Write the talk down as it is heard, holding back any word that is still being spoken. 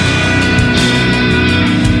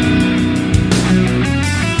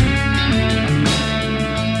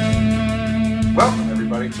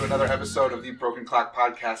Broken Clock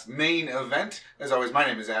Podcast main event. As always, my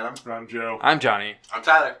name is Adam. I'm Joe. I'm Johnny. I'm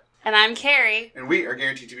Tyler. And I'm Carrie. And we are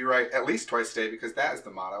guaranteed to be right at least twice a day because that is the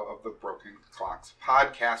motto of the Broken Clocks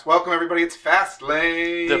Podcast. Welcome, everybody. It's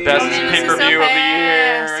Fastlane. The best This is pay-per-view so of the year.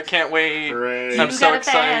 fast. I can't wait. Hooray. I'm You so got a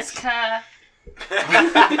excited. fast car.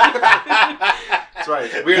 That's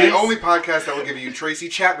right. We are the only podcast that will give you Tracy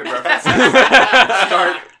Chapman references to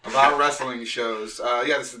start about wrestling shows.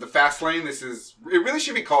 This is the Fastlane. It really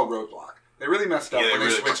should be called Roadblock. They really messed up Yeah, they when they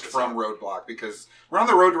really switched fucked us from Roadblock because we're on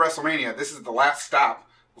the road to WrestleMania. This is the last stop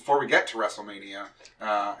before we get to WrestleMania,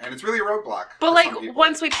 and it's really a roadblock. But for like, some people.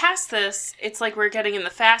 once we pass this, it's like we're getting in the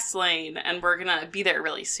fast lane and we're gonna be there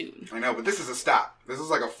really soon. I know, but this is a stop. This is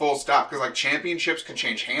like a full stop because like championships could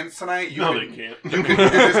change hands tonight. They can't. You can,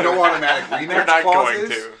 there's no automatic rematch They're not clauses. going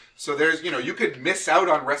to. So there's, you could miss out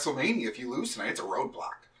on WrestleMania if you lose tonight. It's a roadblock.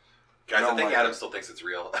 Guys, No, I think like- Adam still thinks it's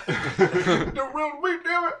real. Don't ruin me,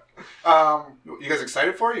 damn it. You guys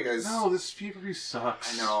excited for it? You guys? No, this pay-per-view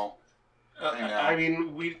sucks. I know. I know. I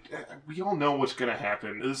mean, we all know what's going to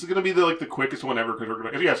happen. This is going to be the quickest one ever because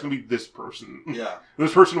it's going to be this person. Yeah.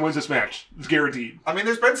 This person wins this match. It's guaranteed. I mean,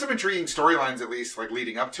 there's been some intriguing storylines, at least, like,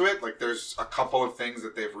 leading up to it. Like, there's a couple of things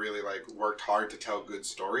that they've really, like, worked hard to tell good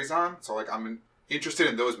stories on. So, like, I'm interested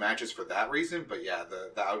in those matches for that reason. But, yeah,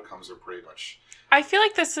 the outcomes are pretty much... I feel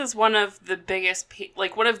like this is one of the biggest,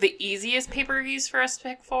 one of the easiest pay-per-views for us to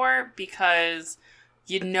pick for because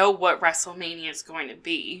you know what WrestleMania is going to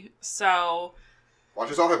be. So,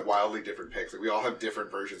 Watchers all have wildly different picks. Like, we all have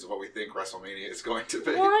different versions of what we think WrestleMania is going to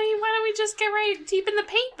be. why don't we just get right deep in the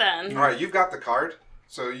paint then? All right, you've got the card.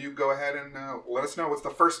 So you go ahead and let us know what's the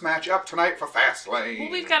first match up tonight for Fastlane.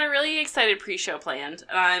 Well, we've got a really excited pre-show planned,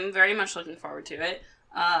 and I'm very much looking forward to it.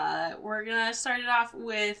 We're gonna start it off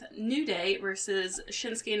with New Day versus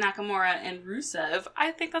Shinsuke Nakamura and Rusev.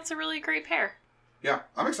 I think that's a really great pair. Yeah,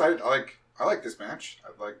 I'm excited. I like this match.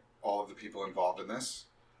 I like all of the people involved in this.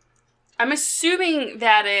 I'm assuming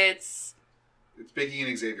that it's It's Big E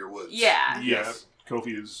and Xavier Woods. yeah. Yes.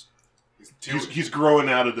 Kofi is... He's He's growing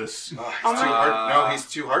out of this. he's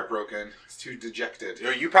too heartbroken. He's too dejected.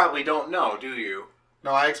 You probably don't know, do you?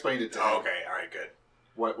 No, I explained it to him. Oh, okay, all right, good.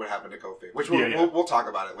 What happened to Kofi? Which Yeah. we'll talk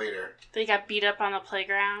about it later. They got beat up on the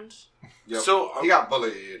playground. Yep. So, he got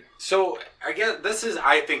bullied. So I guess this is,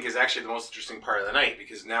 I think, is actually the most interesting part of the night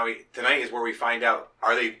because tonight is where we find out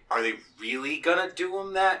are they really gonna do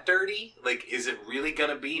him that dirty? Like, is it really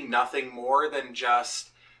gonna be nothing more than just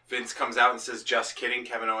Vince comes out and says, "Just kidding,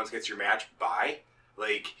 Kevin Owens gets your match." Bye.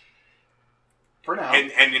 Like, For now.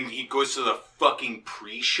 and then he goes to the fucking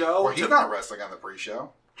pre-show. Well, he's not wrestling on the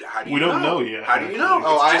pre-show. How do you We don't know yet, How do you know? actually.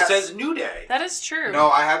 Oh, It I just have- says New Day. That is true. No,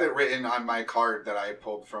 I have it written on my card that I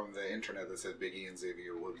pulled from the internet that said Big E and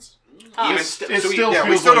Xavier Woods. Oh. Even It st- still so we- feels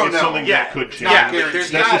we still like don't it's know. something Yeah. that could It's change. not Yeah, but guaranteed.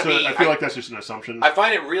 there's That's gotta just be. I feel like that's just an assumption. I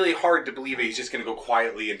find it really hard to believe he's just going to go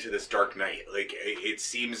quietly into this dark night. Like, it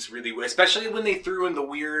seems really... Especially when they threw in the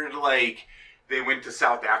weird, like, they went to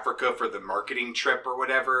South Africa for the marketing trip or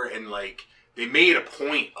whatever, and, like, they made a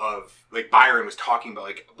point of... Like, Byron was talking about,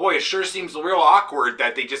 like, boy, it sure seems real awkward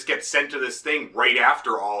that they just get sent to this thing right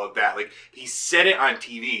after all of that. Like, he said it on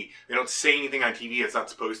TV. They don't say anything on TV that's not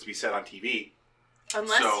supposed to be said on TV.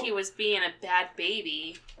 Unless So- he was being a bad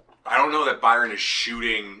baby. I don't know that Byron is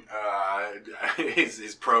shooting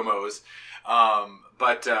his promos,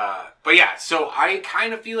 but yeah. So I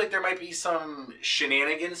kind of feel like there might be some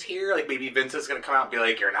shenanigans here. Like maybe Vince is going to come out and be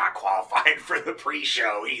like, "You're not qualified for the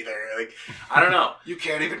pre-show either." Like I don't know, You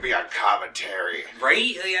can't even be on commentary.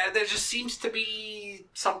 right? Yeah, there just seems to be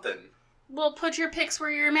something. Well, put your picks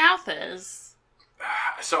where your mouth is.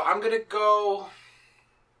 So I'm gonna go.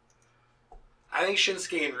 I think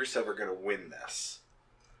Shinsuke and Rusev are going to win this.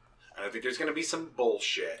 I think there's going to be some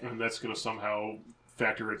bullshit. And that's going to somehow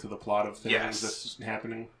factor into the plot of things Yes. that's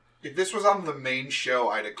happening. If this was on the main show,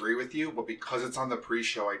 I'd agree with you, but because it's on the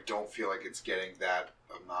pre-show, I don't feel like it's getting that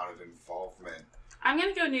amount of involvement. I'm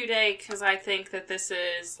gonna go New Day because I think that this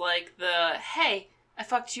is like the, hey, I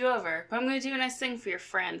fucked you over, but I'm gonna do a nice thing for your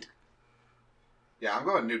friend. Yeah, I'm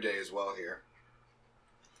going New Day as well here.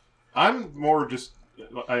 I'm more just...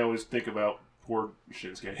 I always think about poor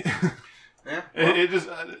Shinsuke. Yeah. It just...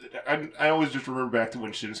 I always just remember back to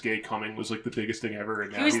when Shinsuke coming was like the biggest thing ever.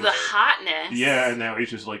 And now He was he's, the hotness. Yeah, and now he's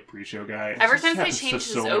just like pre-show guy. Ever It just since they happens to changed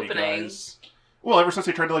so his many opening. guys. Well, ever since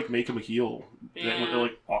they tried to like make him a heel. Yeah. They,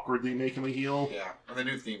 like awkwardly make him a heel. Yeah, and the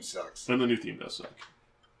new theme sucks. And the new theme does suck.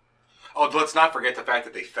 Oh, let's not forget the fact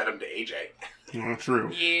that they fed him to AJ.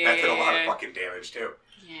 True. Yeah. That did a lot of fucking damage too.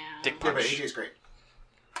 Yeah. Dick Yeah, but punch. AJ's great.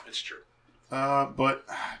 It's true. But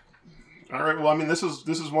all right. Well, I mean, this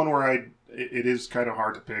is one where it is kind of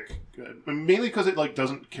hard to pick, mainly because it like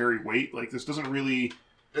doesn't carry weight. Like this doesn't really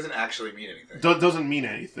Doesn't actually mean anything. doesn't mean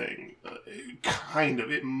anything. Kind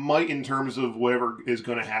of, it might in terms of whatever is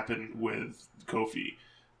going to happen with Kofi,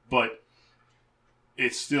 but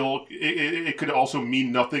it's still it could also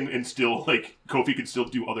mean nothing, and still like Kofi could still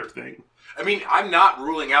do other thing. I mean, I'm not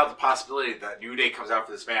ruling out the possibility that New Day comes out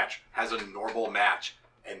for this match, has a normal match,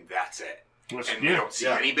 and that's it. And we don't see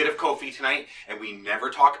any bit of Kofi tonight, and we never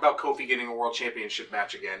talk about Kofi getting a World Championship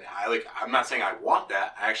match again. I'm not saying I want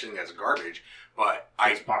that. I actually think that's garbage, but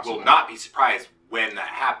I will not be surprised when that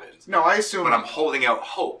happens. No, I assume. But I'm holding out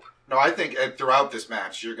hope. No, I think throughout this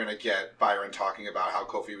match, you're going to get Byron talking about how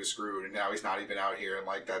Kofi was screwed, and now he's not even out here, and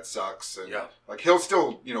like that sucks. And like he'll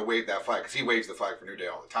still, wave that flag because he waves the flag for New Day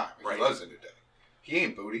all the time. Right. He loves the New Day. He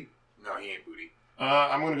ain't booty. No, he ain't booty.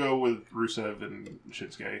 I'm going to go with Rusev and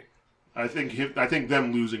Shinsuke. I think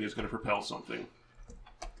them losing is going to propel something.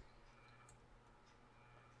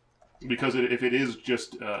 Because if it is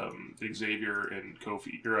just Xavier and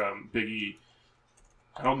Kofi or Big E,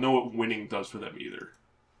 I don't know what winning does for them either.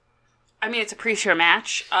 I mean, it's a pre-show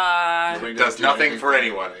match. It does nothing for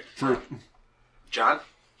anyone. True. John?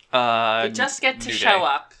 They just get to show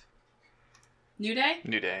up. New Day?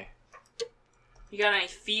 New Day. You got any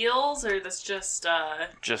feels, or this just...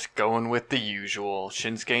 Just going with the usual.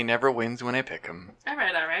 Shinsuke never wins when I pick him.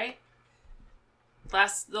 Alright.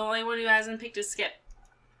 The only one who hasn't picked is Skip.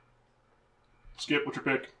 Skip, what's your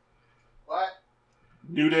pick? What?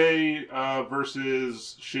 New Day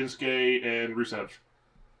versus Shinsuke and Rusev.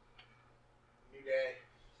 New Day.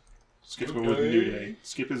 Skip's going with New Day.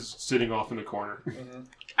 Skip is sitting off in the corner. Mm-hmm.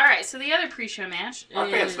 Alright, so the other pre-show match Our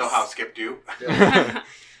fans know how Skip do.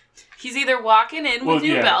 He's either walking in with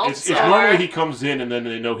new belts, it's normally he comes in and then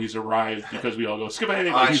they know he's arrived because we all go, Skip,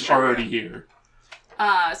 he's already here.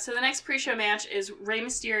 So the next pre-show match is Rey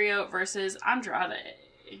Mysterio versus Andrade.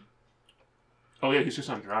 Oh yeah, he's just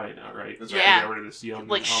Andrade now, right? That's right. Yeah. Got rid of this young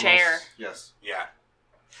Like Almas. Cher. Yes. Yeah.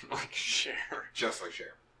 Like Cher. Just like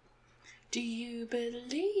Cher. Do you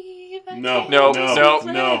believe I No. can No. do No.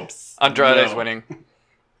 flips? Andrade's No. winning.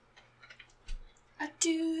 I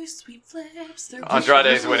do sweet flips. They're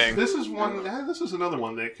Andrade's winning. This is one. This is another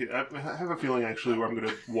one that I have a feeling actually where I'm going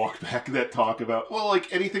to walk back that talk about. Well,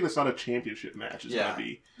 like anything that's not a championship match is going to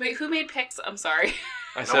be. Wait, who made picks? I'm sorry.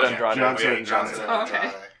 I said Andrade. John said John Andrade. said Oh, okay.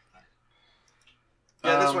 Andrade.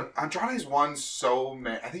 Yeah, this one. Andrade's won so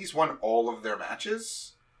many. I think he's won all of their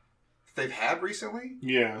matches they've had recently.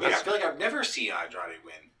 Yeah. I feel like I've never seen Andrade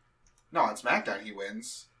win. No, on SmackDown he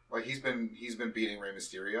wins. Like he's been beating Rey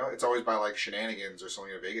Mysterio. It's always by like shenanigans or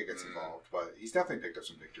Selena Vega gets involved, but he's definitely picked up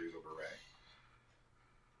some victories over Rey.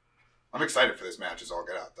 I'm excited for this match. As all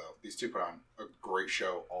get out though. These two put on a great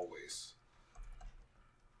show always.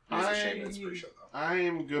 It's a shame it's pre-show though. I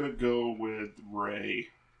am going to go with Rey.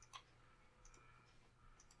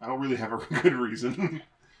 I don't really have a good reason.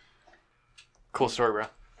 Cool story, bro.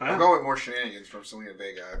 I'm going with more shenanigans from Selena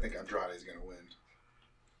Vega. I think Andrade's going to win.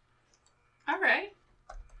 Alright.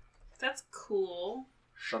 That's cool.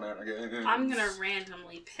 Shenanigans. I'm going to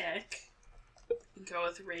randomly pick and go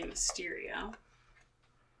with Rey Mysterio.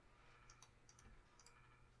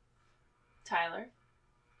 Tyler?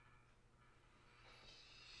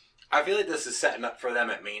 I feel like this is setting up for them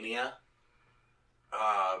at Mania.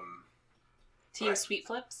 Team Right. Sweet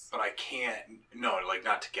Flips? But I can't. No, like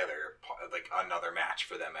not together. Like another match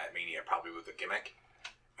for them at Mania, probably with a gimmick.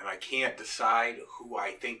 And I can't decide who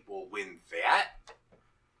I think will win that.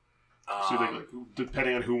 So like,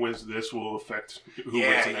 depending on who wins this will affect who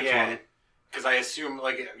wins the next one. Because I assume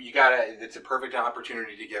like it's a perfect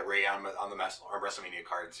opportunity to get Rey on the WrestleMania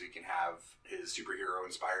card, so you can have his superhero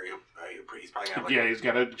inspired. He's probably gonna have like He's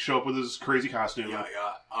got to show up with his crazy costume. Yeah.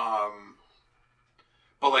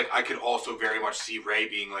 But like, I could also very much see Rey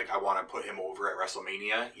being like, I want to put him over at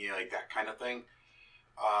WrestleMania, like that kind of thing.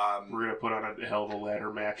 We're gonna put on a hell of a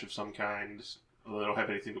ladder match of some kind. Although they don't have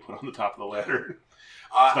anything to put on the top of the ladder.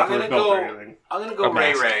 I'm gonna go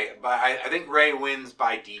mask. Ray, but I think Ray wins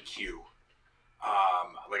by DQ.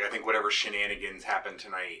 I think whatever shenanigans happen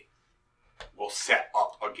tonight will set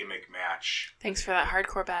up a gimmick match. Thanks for that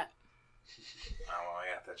hardcore bet. Oh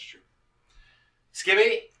yeah, that's true.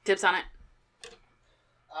 Skibby, Dibs on it.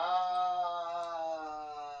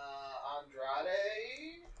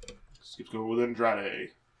 Andrade. Skip's going with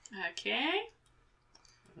Andrade. Okay.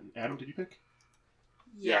 And Adam, did you pick?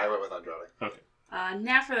 Yeah, I went with Andrade. Okay.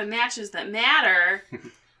 Now for the matches that matter.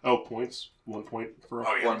 Oh, points. 1 point for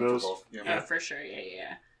Oh, yeah. one of those. For both. Yeah. Oh, for sure.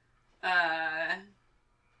 Yeah.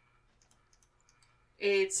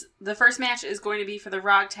 It's the first match is going to be for the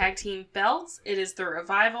Raw Tag Team belts. It is the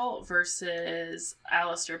Revival versus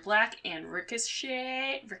Aleister Black and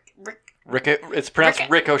Ricochet. It's pronounced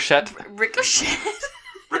Ricochet. Ricochet.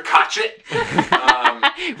 Ricochet.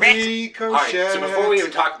 Ricochet. All right, so before we even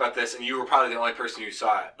talk about this, and you were probably the only person who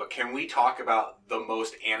saw it, but can we talk about the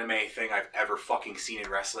most anime thing I've ever fucking seen in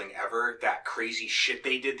wrestling ever? That crazy shit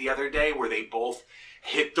they did the other day where they both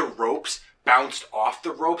hit the ropes, bounced off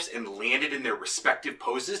the ropes, and landed in their respective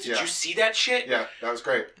poses. Did you see that shit? Yeah, that was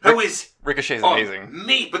great. That was Ricochet's amazing.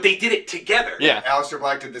 But they did it together. Yeah. Aleister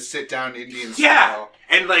Black did the sit-down Indian Yeah. style.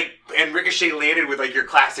 And Ricochet landed with like your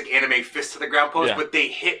classic anime fist to the ground pose, Yeah. but they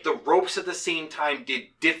hit the ropes at the same time, did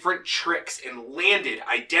different tricks, and landed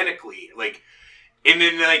identically. And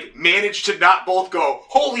then managed to not both go,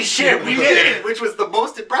 holy shit, we did it, which was the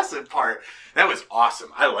most impressive part. That was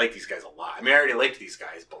awesome. I like these guys a lot. I mean, I already liked these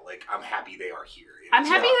guys, but I'm happy they are here. I'm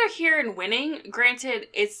happy they're here and winning. Granted,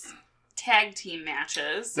 it's tag team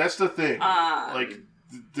matches. That's the thing.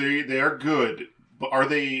 They are good, but are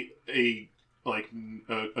they a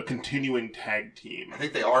continuing tag team? I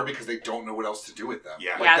think they are because they don't know what else to do with them.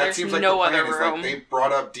 Yeah. Yeah, that there's seems like no the plan other is, room. they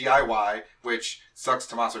brought up DIY, which sucks.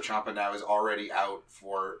 Tommaso Ciampa now is already out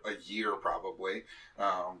for a year probably,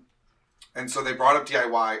 and so they brought up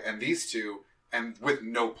DIY and these two, and with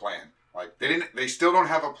no plan. They still don't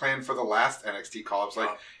have a plan for the last NXT call-ups.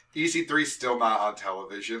 EC3's still not on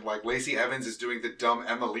television. Lacey Evans is doing the dumb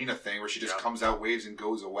Emelina thing where she just comes out, waves, and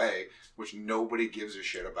goes away, which nobody gives a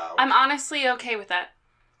shit about. I'm honestly okay with that.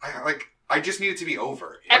 I just need it to be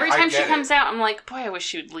over. Every time she comes out, I'm like, boy, I wish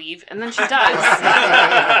she would leave. And then she does.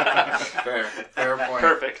 Fair point.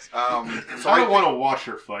 Perfect. So I don't want to watch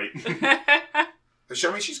her fight.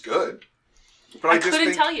 She's good. But I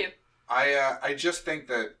couldn't tell you. I just think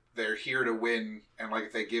that they're here to win, and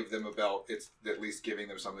if they give them a belt, it's at least giving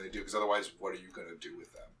them something to do, because otherwise, what are you going to do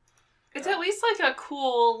with them? It's at least a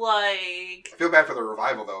cool, I feel bad for the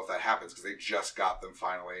Revival, though, if that happens, because they just got them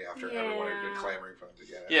finally after everyone had been clamoring for them to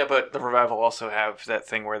get it. Yeah, but the Revival also have that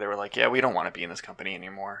thing where they were like, yeah, we don't want to be in this company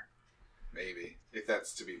anymore. Maybe, if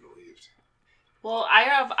that's to be believed. Well, I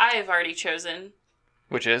have already chosen.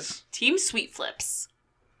 Which is? Team Sweet Flips.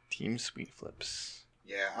 Team Sweet Flips.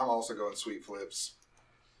 Yeah, I'm also going Sweet Flips.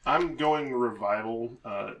 I'm going Revival,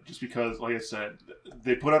 just because, like I said,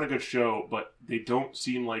 they put on a good show, but they don't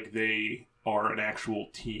seem like they are an actual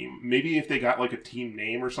team. Maybe if they got a team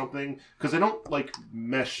name or something, because they don't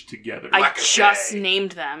mesh together. I just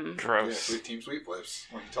named them. Gross. Yeah, Team Sweet Flips.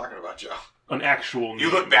 What are you talking about, Joe? An actual name. You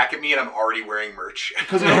look back at me and I'm already wearing merch.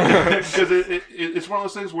 Because it's one of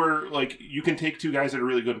those things where you can take two guys that are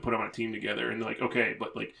really good and put them on a team together, and they're okay,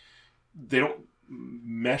 but they don't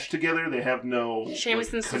mesh together. They have no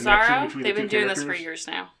Sheamus and connection Cesaro. between They've the been two doing this for characters. years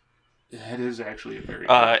now. That is actually a very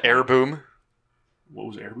Air Boom. What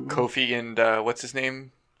was Air Boom? Kofi and what's his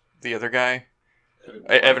name? The other guy?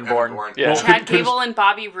 Evan Bourne. Yeah. Well, Chad Gable and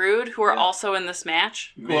Bobby Roode, who are also in this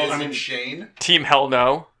match. Miz and Shane. Team Hell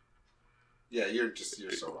No. Yeah, you're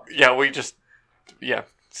so wrong. Yeah,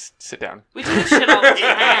 sit down. We do this shit all the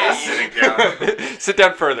time. Sitting down. Sit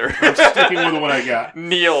down further. I'm sticking with what I got.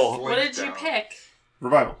 Kneel. What did you pick?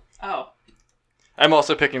 Revival. Oh. I'm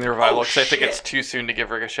also picking the Revival Oh, because I think shit. it's too soon to give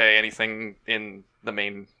Ricochet anything in the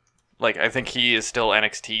main. I think he is still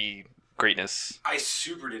NXT greatness. I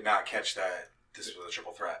super did not catch that this was a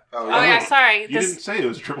triple threat. Oh yeah, sorry. You didn't say it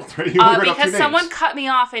was a triple threat. You read off two because names. someone cut me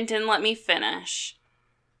off and didn't let me finish.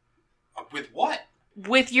 With what?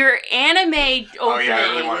 With your anime opening. Oh yeah, I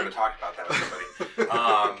really wanted to talk about that with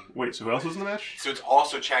somebody. Wait, so who else was in the match? So it's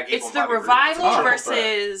also Chad Gable. It's and the Bobby Roode. Revival Oh,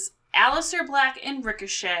 versus Aleister Black and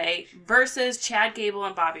Ricochet versus Chad Gable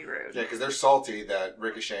and Bobby Roode. Yeah, because they're salty that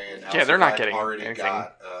Ricochet and Yeah, they're not Black getting already anything.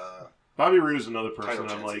 got. Bobby Roode is another person.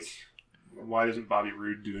 Title I'm like, chances. why isn't Bobby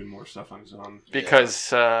Roode doing more stuff on his own? Because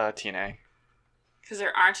TNA. Because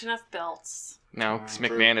there aren't enough belts. No, because True.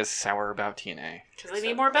 McMahon is sour about TNA. Because they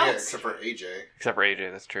need more Yeah, belts. except for AJ. Except for AJ,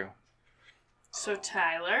 that's true. So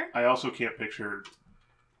Tyler. I also can't picture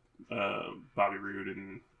Bobby Roode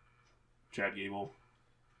and Chad Gable.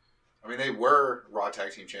 I mean, they were Raw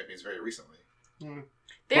Tag Team Champions very recently. But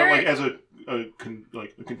They're as a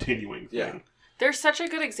continuing thing. Yeah. they're such a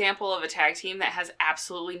good example of a tag team that has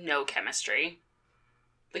absolutely no chemistry.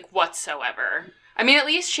 Whatsoever. I mean, at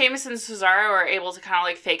least Sheamus and Cesaro are able to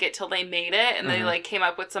kind of fake it till they made it, and they came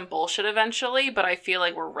up with some bullshit eventually, but I feel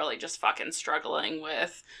like we're really just fucking struggling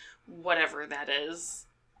with whatever that is.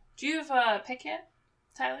 Do you have a pick yet,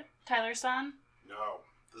 Tyler? Tyler-san? No.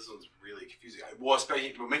 This one's really confusing. Well,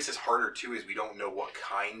 especially what makes this harder too is we don't know what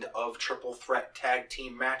kind of triple threat tag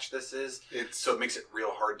team match this is. So it makes it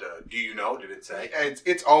real hard to. Do you know? Did it say?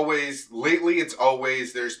 It's always lately. It's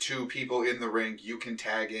always there's 2 people in the ring. You can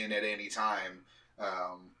tag in at any time,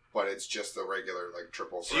 but it's just the regular like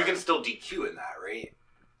triple threat. So you can still DQ in that, right?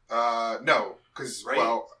 No, because Right.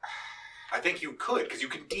 well, I think you could because you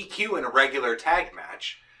can DQ in a regular tag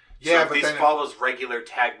match. Yeah, so if but this then follows regular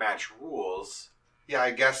tag match rules. yeah,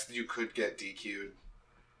 I guess you could get DQ'd,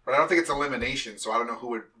 but I don't think it's elimination. So I don't know who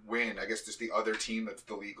would win. I guess just the other team that's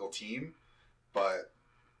the legal team, but.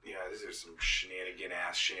 Yeah, these are some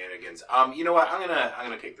shenanigans. You know what? I'm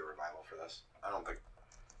gonna take the Revival for this. I don't think.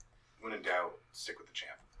 When in doubt, stick with the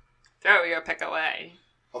champ. Throw your pick away.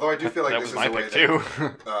 Although I do feel like That this was is my a way pick that too.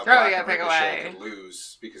 Throw Black your and pick Ricochet away. could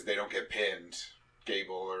lose because they don't get pinned.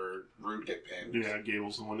 Gable or Rude get pinned. Yeah,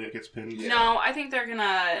 Gable's the one that gets pinned. Yeah. No, I think they're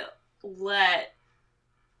gonna let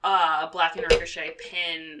Black and Ricochet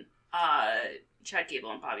pin Chad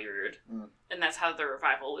Gable and Bobby Roode, and that's how the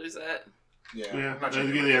Revival lose it. Yeah, Yeah, I'm not sure.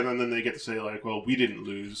 and then they get to say like, "Well, we didn't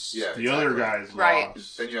lose. Yeah, the other exactly. guys Right.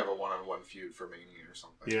 lost." Then you have a one-on-one feud for Mania or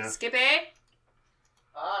something. Yeah. Skippy?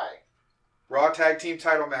 Hi. Raw Tag Team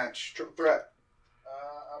Title match, triple threat.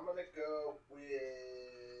 I'm gonna go with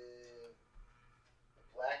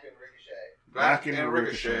Black and Ricochet. Black and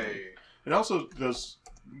Ricochet. It also does,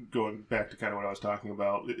 going back to kind of what I was talking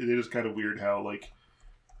about, it is kind of weird how, like,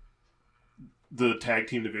 the tag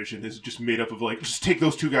team division is just made up of, like, just take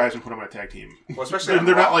those 2 guys and put them on a tag team. Well, especially And on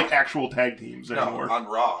they're Raw. not, like, actual tag teams anymore. No, on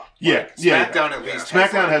Raw. Yeah, Like, yeah. SmackDown at least.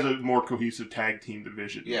 SmackDown has, has a more cohesive tag team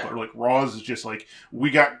division. Yeah. But, like, Raw's is just, like,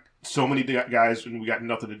 we got so many guys and we got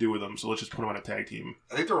nothing to do with them, so let's just put them on a tag team.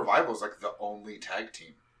 I think the Revival is like the only tag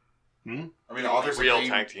team. Hmm? I mean, Authors Real of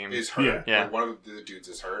Pain tag team. is hurt. Yeah. Like, one of the dudes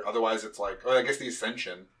is hurt. Otherwise, it's like, I guess the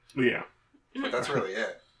Ascension. Yeah. But that's really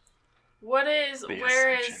it. Where is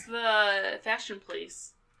Ascension. the Fashion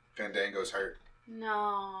Police? Fandango's hurt.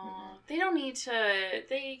 No, they don't need to.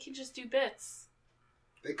 They can just do bits.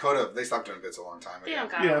 They could have. They stopped doing bits a long time ago. They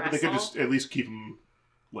don't gotta Yeah, wrestle. but they could just at least keep them,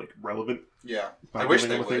 like, relevant. Yeah. By I wish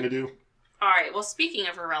giving they them a thing would. to do. All right. Well, speaking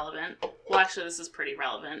of irrelevant, well, actually, this is pretty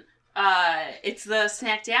relevant. It's the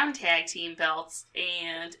SmackDown Tag Team belts,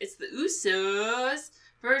 and it's the Usos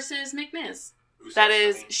versus McMiz. Usos, That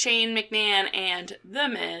is I mean, Shane McMahon and The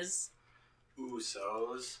Miz.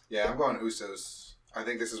 Usos. Yeah, I'm going Usos. I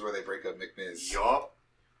think this is where they break up McMiz. Yup.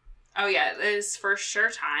 Oh yeah, this is for sure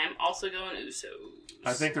time. Also going Usos.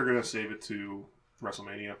 I think they're gonna save it to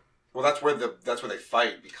WrestleMania. Well, that's where they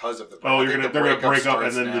fight because of the. Oh, I they're think gonna break up,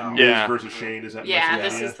 starts and then now. the Miz Yeah. versus Shane is at Yeah, WrestleMania.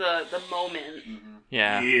 this is the moment. Mhm.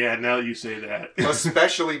 Yeah. Yeah, now that you say that.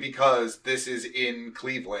 Especially because this is in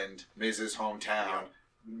Cleveland, Miz's hometown.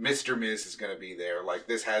 Mr. Miz is going to be there. Like,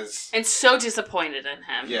 this has. And so disappointed in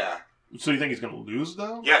him. Yeah, So you think he's gonna lose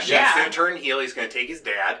though? Yeah, Shane's Yeah. gonna turn heel. He's gonna take his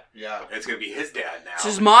dad. yeah. And it's gonna be his dad now. This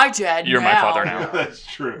is my dad. You're my now. father now. That's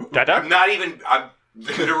true. Dada? I'm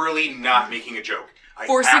literally not making a joke. I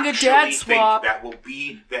Forcing a actually dad think swap. that will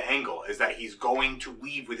be the angle, is that he's going to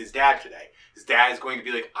leave with his dad today. His dad is going to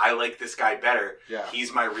be like, I like this guy better. Yeah.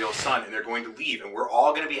 He's my real son. And they're going to leave. And we're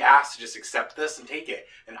all going to be asked to just accept this and take it.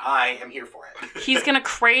 And I am here for it. He's gonna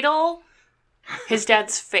cradle his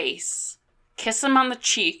dad's face, kiss him on the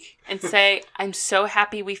cheek, and say, "I'm so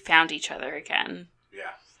happy we found each other again."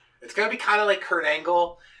 Yeah. It's going to be kind of like Kurt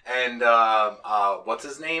Angle and, what's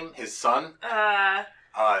his name? His son?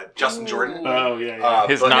 Justin Jordan. Oh yeah, yeah.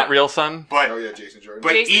 His but- not real son? But, Oh, yeah, Jason Jordan.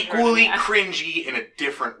 but Jason equally Jordan, yeah. cringy in a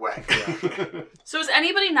different way. So is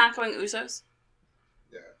anybody not going Usos?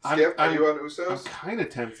 yeah. I'm- Skip, are I'm- you on I'm Usos? kind of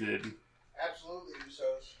tempted. Absolutely,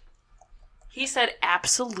 Usos. He said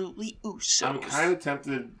absolutely Usos. I'm kind of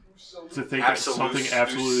tempted Usos. to think that Absolute- something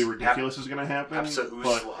absolutely Us- ridiculous is going to happen, Absolute-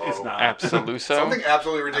 but it's not. Absoluso? Something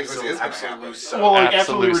absolutely ridiculous is going to Absolute- happen. so- Well, like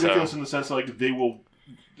absolutely Absoluso. ridiculous in the sense like they will,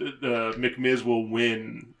 McMiz will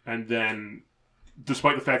win, and then,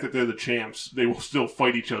 despite the fact that they're the champs, they will still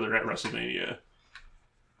fight each other at WrestleMania.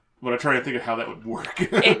 But I'm trying to think of how that would work. It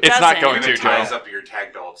It's not doesn't. going And to, it ties Joe. up your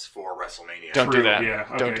tag belts for WrestleMania. Don't do True, that. Yeah,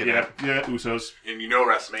 okay, Don't do yeah, that. yeah, Usos. And you know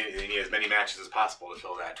WrestleMania, they need as many matches as possible to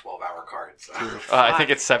fill that 12-hour card. So. I think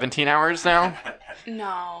it's 17 hours now.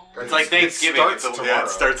 No. It's like Thanksgiving. It starts It tomorrow.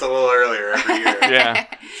 starts a little earlier every year. Yeah.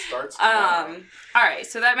 It starts tomorrow. All right,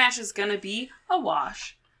 so that match is gonna be a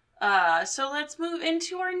wash. So let's move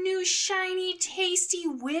into our new shiny, tasty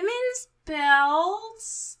women's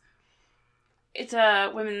belts. It's a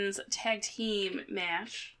women's tag team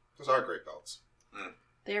match. Those are great belts.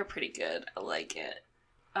 They're pretty good. I like it.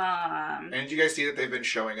 And did you guys see that they've been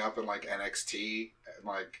showing up in like NXT and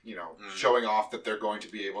like, showing off that they're going to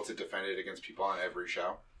be able to defend it against people on every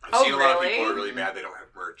show? I've seen a lot of really? people are really mad they don't have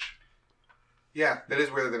merch. Yeah, that is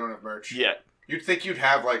weird that they don't have merch. Yeah. You'd think you'd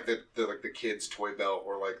have like the kids' toy belt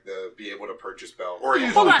or like the be able to purchase belt. Or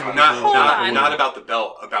Hold on. not about the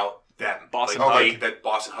belt, about them. Boston like, Hug. that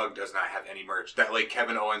Boston Hug does not have any merch. That like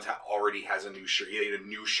Kevin Owens already has a new shirt. He had a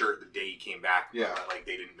new shirt the day he came back. Yeah. But, like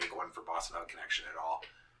they didn't make one for Boston Hug Connection at all.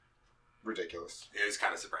 Ridiculous. It is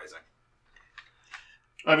kind of surprising.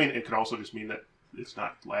 I mean, it could also just mean that it's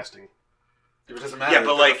not lasting. It doesn't matter. Yeah, but,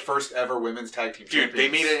 They're like- the first ever women's tag team Dude, they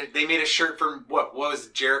champions. made a shirt for what was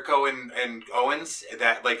it, Jericho and Owens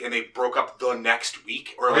that like, and they broke up the next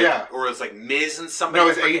week, or like, yeah. or it was like Miz and somebody. No,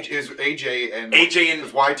 it was AJ and AJ and it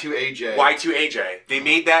was Y2 AJ. Y2 AJ. They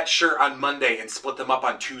made that shirt on Monday and split them up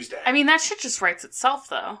on Tuesday. I mean, that shit just writes itself,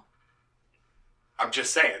 though. I'm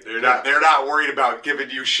just saying they're not worried about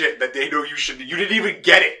giving you shit that they know you should. You didn't even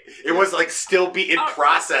get it. It was like still be in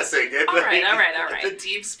processing. And All right. The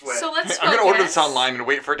team split. So let's I'm gonna order focus. this online and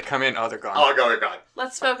wait for it to come in. Oh, they're gone. Oh, go on.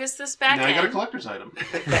 Let's focus this back Now I got a in. collector's item.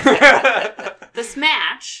 This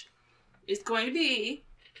match is going to be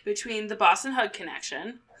between the Boston Hug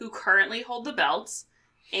Connection, who currently hold the belts,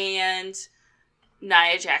 and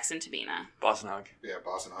Nia Jackson Tamina. Boston Hug. Yeah,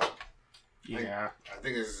 Boston Hug. Yeah. I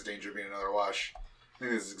think this is a danger of being another wash. I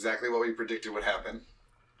think this is exactly what we predicted would happen.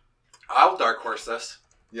 I'll dark horse this.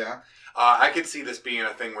 Yeah. I could see this being a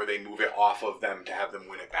thing where they move it off of them to have them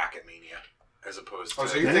win it back at Mania, as opposed to. Oh,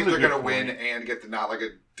 so you That think is a they're good going to win point. and get not like a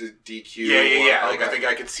DQ? Yeah. Or- Like I okay. think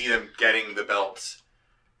I could see them getting the belts,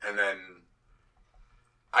 and then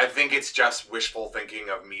I think it's just wishful thinking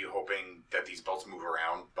of me hoping that these belts move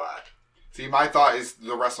around, but. See, my thought is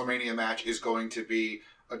the WrestleMania match is going to be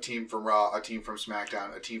a team from Raw, a team from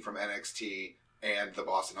SmackDown, a team from NXT, and the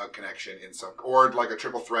Boston Hug Connection in some, or like a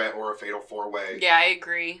triple threat or a fatal 4-way. Yeah, I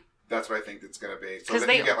agree. That's what I think it's going to be. So 'Cause then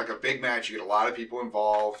they- you get like a big match, you get a lot of people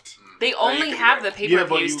involved. They you only could be have right. the pay-per-views Yeah,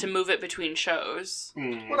 but you- to move it between shows. Well,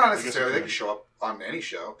 not I guess necessarily. They it could show up on any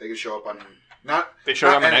show. They could show up on not They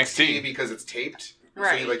showed not up on NXT NXT. because it's taped,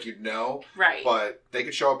 Right. so like you'd know. Right. But they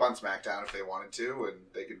could show up on SmackDown if they wanted to, and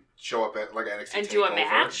they could show up at like NXT and do a TakeOver.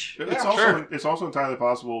 match. It's Yeah, also sure. it's also entirely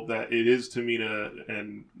possible that it is Tamina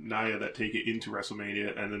and Nia that take it into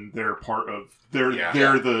WrestleMania, and then they're part of they're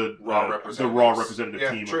the Raw the Raw representatives. representative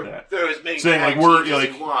Yeah, team true. of that. There was many Saying like tag we're teams as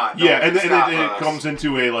like you want. No yeah, one and can then stop it us. comes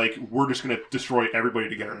into a like we're just gonna destroy everybody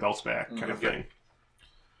to get our belts back kind of Mhm. thing.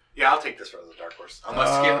 Yeah, I'll take this for the dark horse.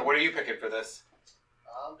 Unless Skip, what are you picking for this?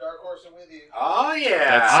 I'm dark horsing with you. Oh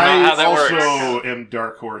yeah. That's I not how that also works. am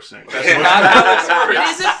dark horsing. That's not how this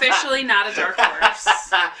works. It is officially not a dark horse.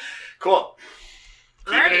 Cool.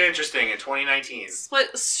 Keeping Alright. it interesting in 2019.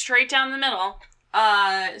 Split straight down the middle.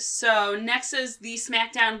 So next is the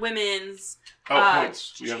SmackDown Women's.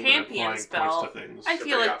 Points. We haven't been Champions applying points belt. to things. I They're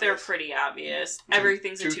feel pretty like they're obvious. pretty obvious. Two-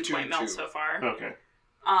 Everything's a two, 2-point two, melt two. so far. Okay.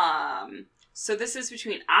 So this is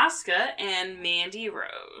between Asuka and Mandy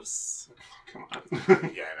Rose. Come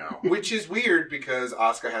on. Yeah, I know. Which is weird because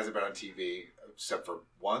Asuka hasn't been on TV except for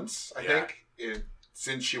once, I Yeah. think,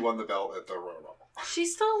 since she won the belt at the Royal Rumble.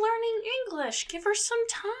 She's still learning English. Give her some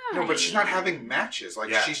time. No, but she's not having matches. Like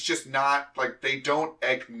Yeah. she's just not like they don't she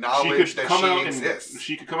acknowledge could that come out she and exists.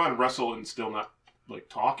 she could come out and wrestle and still not like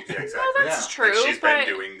talk. Yeah, exactly. Well, that's Yeah. true. Like she's but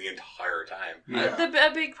been doing the entire time. Yeah.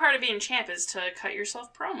 a big part of being champ is to cut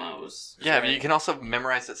yourself promos. Yeah, but you can also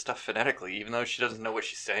memorize that stuff phonetically. Even though she doesn't know what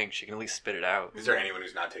she's saying, she can at least spit it out. Is there anyone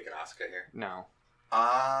who's not taking Asuka here? No.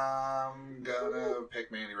 I'm gonna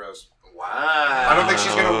pick Mandy Rose. Wow. I don't think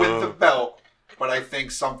she's gonna win the belt, but I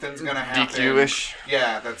think something's gonna happen. DQ-ish.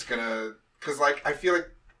 Yeah, that's gonna because like I feel like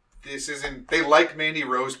this isn't. They like Mandy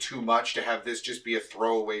Rose too much to have this just be a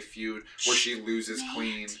throwaway feud where she loses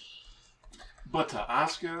clean. But to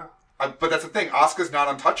Asuka, But that's the thing. Asuka's not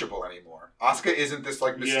untouchable anymore. Asuka isn't this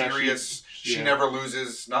like Yeah, mysterious. She yeah. never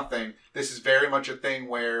loses nothing. This is very much a thing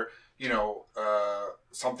where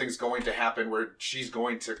something's going to happen where she's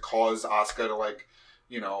going to cause Asuka to like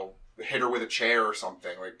hit her with a chair or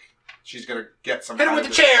something. Like she's gonna get some. Hit her kind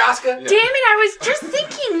with of the chair, Asuka. Yeah. Damn it! I was just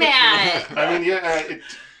thinking that. I mean, yeah,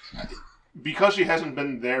 because she hasn't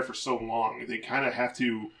been there for so long, they kind of have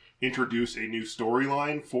to introduce a new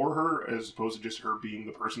storyline for her as opposed to just her being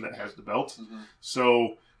the person that has the belt. Mhm.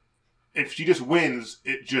 So if she just wins,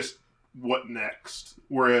 it just what next?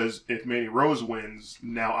 Whereas if Mandy Rose wins,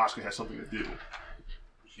 now Asuka has something to do.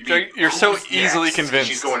 You're so Who's easily next? convinced.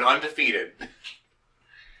 She's going undefeated.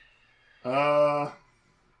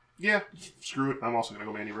 Yeah, screw it. I'm also gonna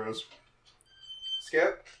go Mandy Rose.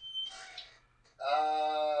 Skip.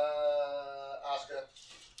 Oscar.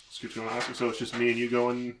 Scoop's going Asuka. So it's just me and you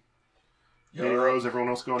going Yeah. Mandy Rose, everyone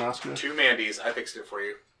else going Asuka? 2 Mandys. I fixed it for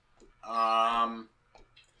you. All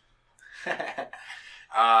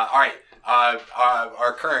right.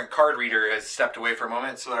 Our current card reader has stepped away for a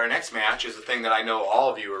moment, so our next match is a thing that I know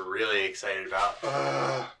all of you are really excited about.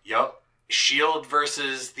 Yep. Shield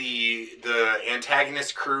versus the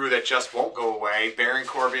antagonist crew that just won't go away. Baron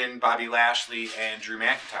Corbin, Bobby Lashley, and Drew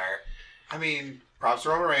McIntyre. I mean, props to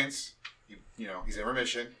Roman Reigns. You know, he's in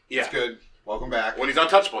remission. Yeah. It's good. Welcome back. When he's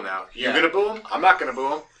untouchable now. You Yeah. gonna boo him? I'm not gonna boo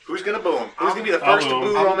him. Who's gonna boo him? Who's gonna be the I'll first to boo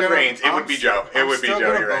him. boo Roman Reigns? It would be Joe. It would be Joe.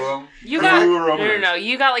 You're right. You got Boo Roman no. Reigns.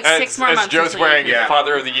 You got like 6 more months. Joe's until wearing you- Yeah.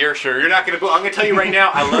 Father of the Year shirt. You're not gonna boo. I'm gonna tell you right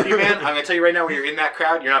now. I love you, man. I'm gonna tell you right now. When you're in that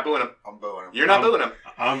crowd, you're not booing him. I'm booing him. You're not booing him.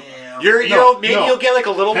 I'm, You'll get like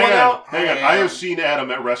a little one out. Hang on. I have seen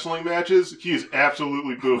Adam at wrestling matches. He is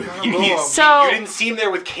absolutely booing. So- You didn't see him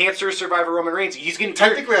there with cancer survivor Roman Reigns. He's gonna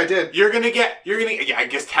Technically, I did. You're gonna get. Yeah, I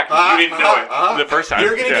guess technically you didn't know it. The first time.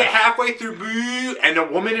 You're gonna yeah. get halfway through, boo, and a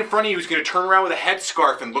woman in front of you is gonna turn around with a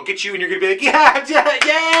headscarf and look at you, and you're gonna be like,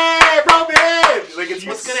 yeah, Roman! Like it's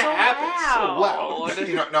what's gonna happen. loud.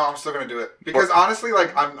 You know, no, I'm still gonna do it because honestly,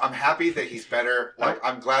 like, I'm happy that he's better. Like,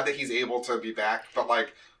 I'm glad that he's able to be back. But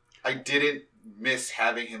like, I didn't miss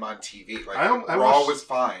having him on TV. Like, I Raw watched- was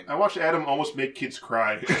fine I watched Adam almost make kids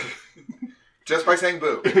cry. just by saying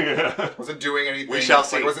boo. Yeah. Wasn't doing anything. We shall Like,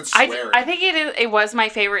 see. wasn't swearing. I think it was my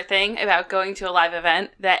favorite thing about going to a live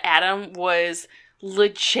event that Adam was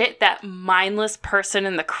legit that mindless person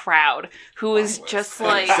in the crowd who was Mindless. just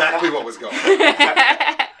like exactly what was going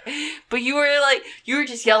on. but you were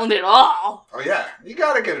just yelling it all. Oh yeah, you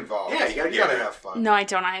gotta get involved. Yeah, you gotta you get gotta it. have fun. No, I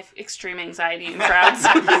don't. I have extreme anxiety in crowds.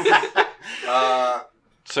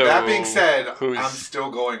 So That being said, who's- I'm still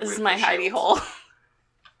going This with is my the hidey Shield. hole.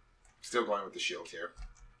 Still going with the Shield here.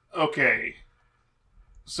 Okay.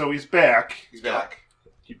 So he's back. He's back.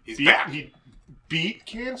 He's Beat- back. He beat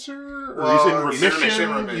cancer, or Well, he's in he's in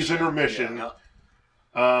remission. He's in remission.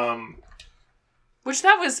 Yeah. Which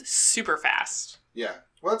that was super fast. Yeah.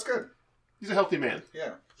 Well, that's good. He's a healthy man.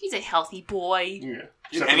 Yeah. He's a healthy boy. Yeah.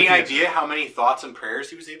 You have Except for any the cancer. idea how many thoughts and prayers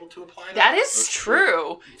he was able to apply? to That is That's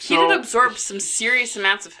true. He So- did absorb some serious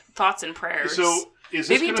amounts of thoughts and prayers. So is this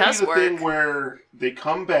Maybe it going to be does the work. thing where they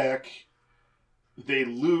come back, they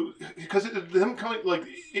lose because them coming like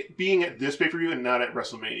it being at this pay-per-view and not at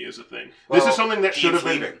WrestleMania is a thing. This Well, is something that should Dean's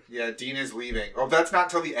have been. leaving. Yeah. Dean is leaving. Oh, that's not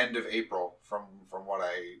till the end of April, from what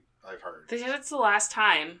I've heard. they said it's the last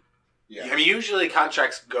time. Yeah. I mean, usually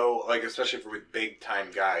contracts go like, especially for with big time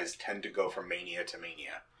guys, tend to go from Mania to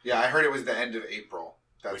Mania. Yeah, I heard it was the end of April.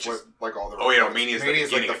 That's Which what is- like all the. Oh, yeah, reports- Mania's the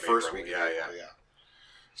Mania's like beginning the of first April. week. Yeah, of yeah. April, yeah.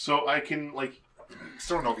 So I can like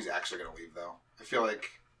Still don't know if he's actually going to leave though. I feel like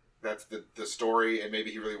that's the story, and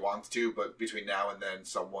maybe he really wants to, but between now and then,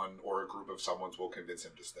 someone or a group of someone's will convince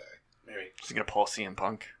him to stay. Maybe. He's gonna pull CM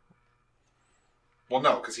Punk. Well,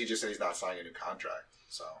 no, because he just said he's not signing a new contract.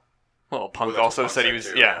 So Well, Punk that's also what Punk said he said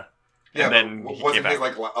was too. yeah. yeah, And then but he wasn't came his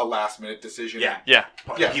back. like a last minute decision? Yeah. Yeah.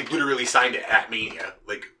 Yeah. He literally signed it at Mania,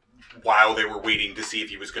 like while they were waiting to see if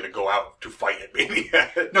he was going to go out to fight at Mania.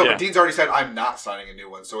 No, Yeah. but Dean's already said I'm not signing a new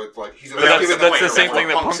one, so it's like he's But that's given the that's point. the same That's thing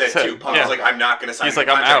what that Punk Punk said too. said. Punk Yeah. was like, "I'm not going to sign." He's a like,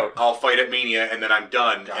 "I'm contract. out." I'll fight at Mania, and then I'm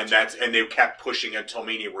done. Gotcha. And they kept pushing until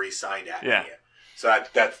Mania, where he signed at Yeah. Mania. So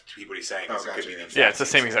that's what he's saying. Oh, is it gotcha. could be the Yeah, it's the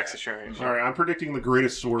same same exact scenario. situation. all right. I'm predicting the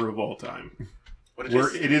greatest swerve of all time. What it Where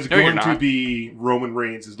is? it is No, you're going to not. be Roman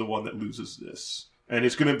Reigns is the one that loses this. And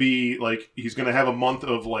it's going to be like he's going to have a month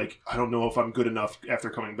of like I don't know if I'm good enough after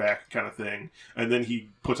coming back kind of thing, and then he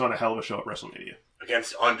puts on a hell of a show at WrestleMania.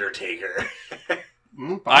 Against Undertaker.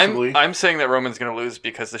 Possibly. I'm saying that Roman's gonna lose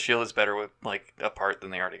because the Shield is better with like apart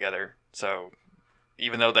than they are together. So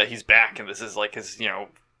even though that he's back and this is like his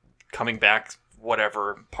coming back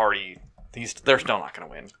whatever party, they're still not gonna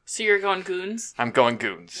win. So you're going goons? I'm going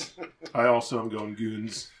goons. I also am going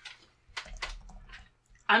goons.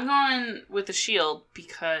 I'm going with the Shield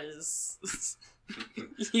because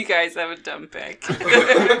you guys have a dumb pick.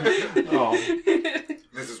 Oh.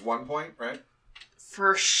 This is 1 point, right?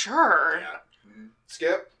 For sure. Yeah.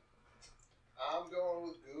 Skip. I'm going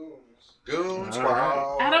with Goons. Goons. All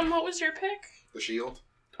Wow. Adam, what was your pick? The Shield.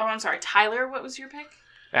 Oh, I'm sorry. Tyler, what was your pick?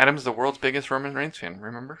 Adam's the world's biggest Roman Reigns fan.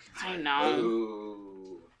 Remember? I know.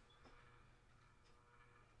 Ooh.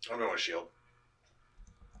 I'm going with Shield.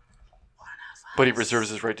 But he reserves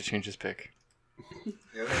his right to change his pick.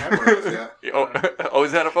 Yeah, they have one of those, yeah. Oh,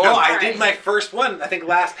 is that a vote? No, I Alright. did my first one, I think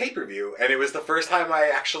last pay-per-view, and it was the first time I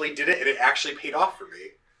actually did it, and it actually paid off for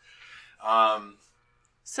me.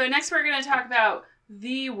 So next we're going to talk about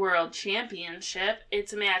the World Championship.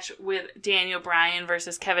 It's a match with Daniel Bryan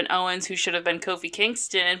versus Kevin Owens, who should have been Kofi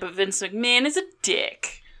Kingston, but Vince McMahon is a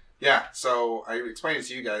dick. Yeah, so I explained it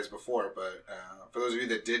to you guys before, but for those of you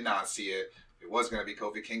that did not see it, it was going to be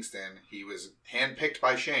Kofi Kingston. He was handpicked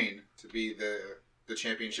by Shane to be the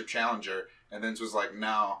championship challenger, and Vince was like,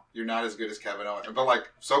 no, you're not as good as Kevin Owens. But, like,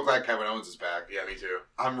 so glad Kevin Owens is back. Yeah, me too.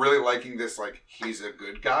 I'm really liking this, like, he's a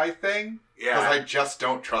good guy thing. Yeah. Because I just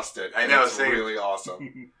don't trust it. I know, It's same. really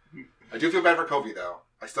awesome. I do feel bad for Kofi, though.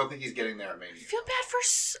 I still think he's getting there at I Mania. feel bad for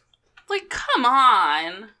like, come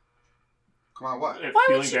on. Come on, what? Why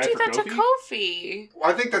would Feeling you bad do for that to Kofi? Kofi? Well,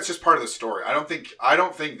 I think that's just part of the story. I don't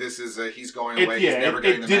think this is a he's going away. He's never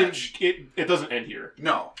getting the didn't. match. It doesn't end here.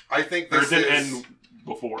 No, I think Or this it didn't is. end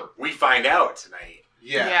before. We find out tonight.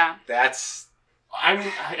 Yeah. That's I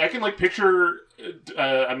mean, I can like picture.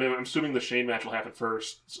 I mean, I'm assuming the Shane match will happen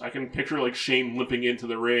first. I can picture like Shane limping into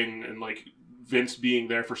the ring and like Vince being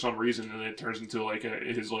there for some reason, and it turns into like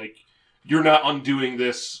his like, you're not undoing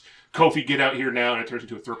this. Kofi, get out here now, and it turns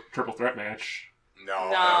into a triple threat match. no, I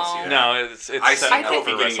don't see that. No, it's I see setting up Kofi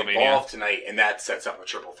for getting WrestleMania. involved tonight, and that sets up a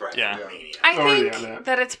triple threat Yeah. for Mania. I Oh, think yeah, that.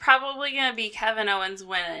 that it's probably going to be Kevin Owens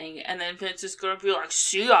winning, and then Vince is going to be like,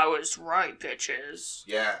 see, I was right, bitches.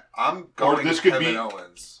 Yeah, I'm going this with could Kevin be-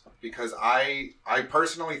 Owens because I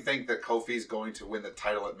personally think that Kofi's going to win the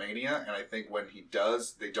title at Mania, and I think when he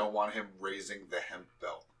does, they don't want him raising the hemp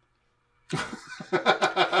belt.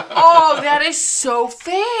 Oh, that is so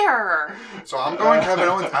fair. So I'm going Kevin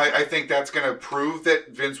Owens. I think that's going to prove that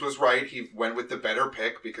Vince was right. He went with the better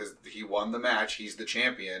pick because he won the match. He's the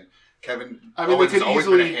champion. Kevin I mean, Owens they has could always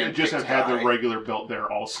been a easily just have handpicked had the guy. regular belt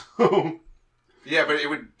there also. Yeah, but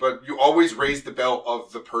you always raise the belt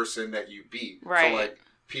of the person that you beat. Right. So like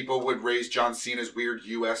people would raise John Cena's weird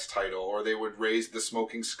US title, or they would raise the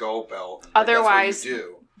Smoking Skull belt. Like, Otherwise- that's what you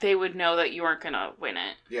do. They would know that you weren't going to win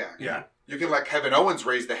it. Yeah. Yeah. You can let Kevin Owens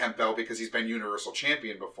raise the hemp belt because he's been Universal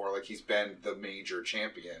Champion before. Like, he's been the major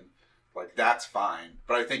champion. Like, that's fine.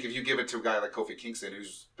 But I think if you give it to a guy like Kofi Kingston,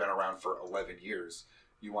 who's been around for 11 years,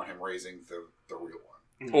 you want him raising the real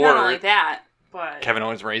one. Not Or only that, but... Kevin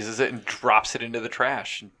Owens raises it and drops it into the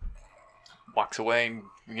trash and walks away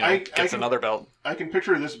and I gets can- another belt. I can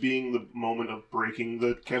picture this being the moment of breaking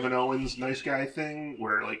the Kevin Owens nice guy thing,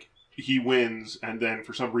 where like he wins, and then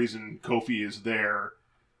for some reason Kofi is there,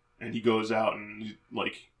 and he goes out and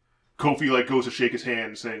like Kofi like goes to shake his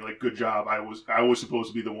hand, saying like, "Good job, I was supposed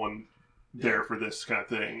to be the one there for this kind of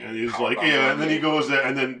thing," and he's How like, about "Yeah," that? and then he goes there,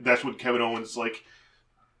 and then that's when Kevin Owens like,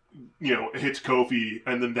 hits Kofi,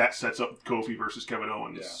 and then that sets up Kofi versus Kevin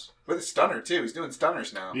Owens. With a stunner, too. He's doing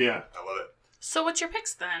stunners now. Yeah, I love it. So what's your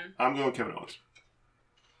picks then? I'm going Kevin Owens.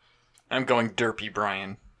 I'm going Derpy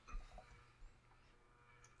Brian.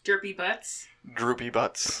 Derpy butts? Droopy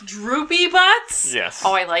butts. Droopy butts? Yes.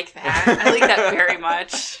 Oh, I like that. I like that very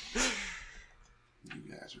much.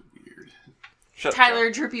 You guys are weird. Shut up, Tyler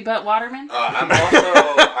Droopy Butt Waterman?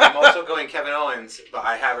 I'm also going Kevin Owens, but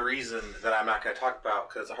I have a reason that I'm not going to talk about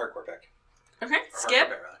because it's a hardcore pick. Okay, Or hardcore Skip.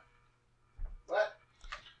 pick, rather. What?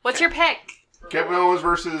 What's your pick? Kevin Owens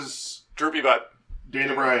versus Droopy butt.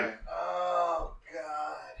 Dana Bryan. Oh,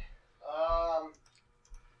 God.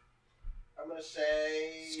 I'm going to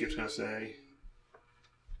say... Skip's gonna say...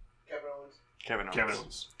 Kevin Owens. Kevin Owens. Kevin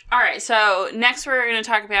Owens. All right, so next we're going to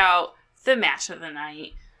talk about the match of the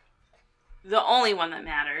night. The only one that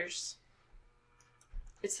matters.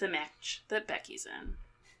 It's the match that Becky's in.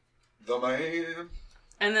 The man.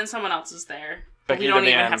 And then someone else is there. Becky We don't the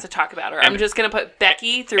even man. have to talk about her. And- I'm just going to put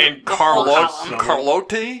Becky through And the whole column.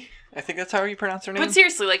 Carlotti? I think that's how you pronounce her name. But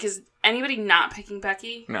seriously, like, is anybody not picking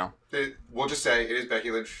Becky? No. We'll just say it is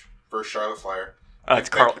Becky Lynch versus Charlotte Flair. It's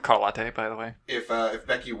Carlotte, by the way. If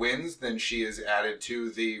Becky wins, then she is added to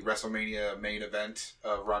the WrestleMania main event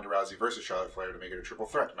of Ronda Rousey versus Charlotte Flair to make it a triple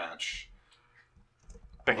threat match.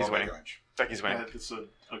 Becky's Well, winning. Becky Lynch. Becky's winning. That's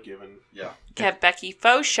a given. Yeah. Get Becky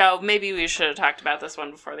faux show. Maybe we should have talked about this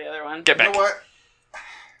one before the other one. Get You back. know what?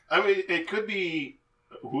 I mean, it could be...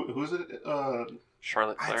 who's it?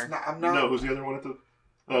 Charlotte Flair. I'm not. No, who's the other one at the...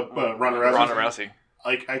 Ronda Rousey? Ronda Rousey.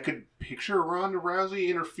 Like, I could picture Ronda Rousey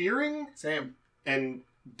interfering Same. and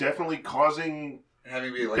definitely causing... And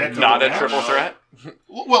having be like Becky Not a match? triple threat?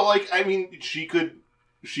 Well, like, I mean, she could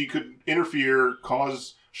interfere,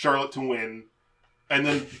 cause Charlotte to win, and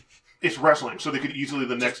then it's wrestling, so they could easily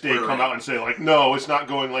the next Just day put her come in. out and say, like, no, it's not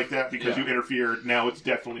going like that because Yeah. you interfered. Now it's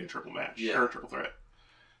definitely a triple match. Yeah. Or a triple threat.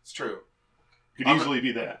 It's true. Could I'm- easily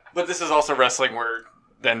be that. But this is also wrestling where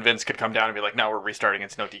then Vince could come down and be like, no, we're restarting.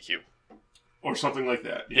 It's no DQ. Or something like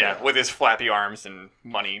that. Yeah, with his flappy arms and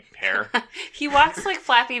money hair. He walks like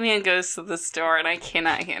Flappy Man goes to the store, and I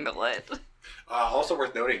cannot handle it. Also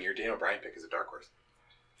worth noting, your Daniel Bryan pick is a dark horse.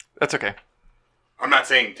 That's okay. I'm not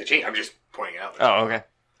saying to change. I'm just pointing it out. Oh, okay.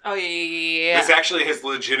 Oh, yeah. This actually has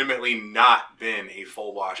legitimately not been a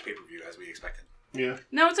full wash pay-per-view as we expected. Yeah.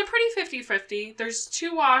 No, it's a pretty 50-50. There's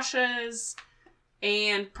 2 washes,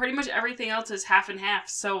 and pretty much everything else is half and half.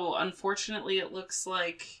 So, unfortunately, it looks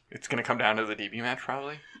like It's going to come down to the DB match,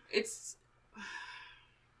 probably. it's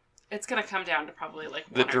going to come down to probably like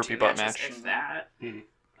The 1 or droopy 2 butt matches, match. if that.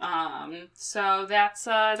 Mhm. So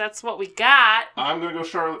that's what we got. I'm going to go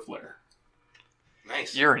Charlotte Flair.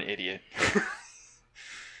 Nice. You're an idiot.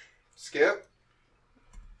 Skip.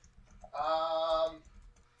 I'm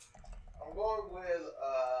going with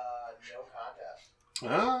no contest.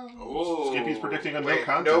 Oh, Skippy's predicting a no Wait,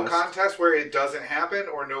 contest. no contest where it doesn't happen,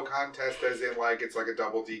 or no contest as in like it's like a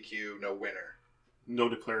double DQ, no winner. No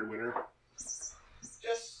declared winner. Just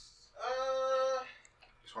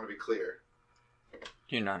Just want to be clear.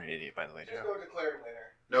 You're not an idiot, by the way, Joe. no declared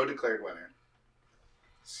winner. No declared winner.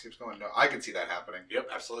 Skip's going no. I can see that happening. Yep,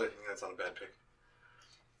 absolutely. I think that's not a bad pick.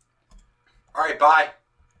 All right, bye.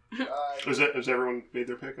 Has everyone made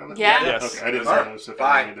their pick on that? Yeah. Yes. Okay, I didn't Alright, know if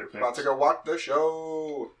bye. everyone made their picks. About to go watch the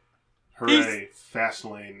show. Hooray!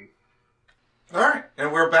 Fastlane. All right,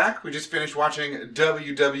 and we're back. We just finished watching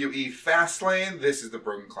WWE Fastlane. This is the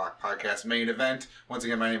Broken Clock Podcast main event. Once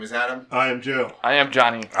again, my name is Adam, I am Joe. I am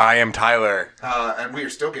Johnny. I am Tyler. and we are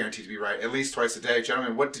still guaranteed to be right at least twice a day.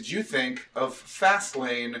 Gentlemen, what did you think of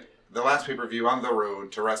Fastlane, the last pay-per-view on the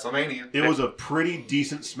road to WrestleMania? It was a pretty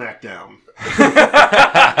decent SmackDown.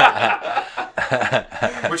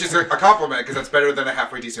 Which is a compliment, because that's better than a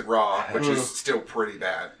halfway decent Raw, which is still pretty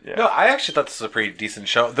bad. Yeah. No, I actually thought this was a pretty decent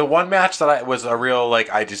show. The one match that I was a real, like,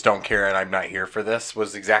 I just don't care and I'm not here for this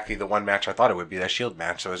was exactly the one match I thought it would be, that Shield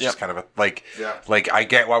match. So it was just kind of a, like, Yeah. like, I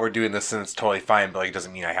get why we're doing this and it's totally fine, but, like, it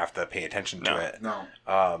doesn't mean I have to pay attention to it. No.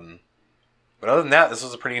 But other than that, this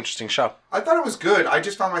was a pretty interesting show. I thought it was good. I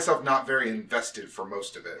just found myself not very invested for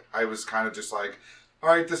most of it. I was kind of just like, all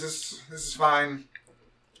right, this is fine.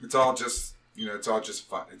 It's all just, it's all just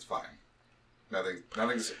fun. It's fine.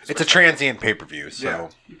 Nothing's. It's a transient pay-per-view, so... Yeah.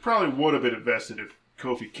 You probably would have been invested if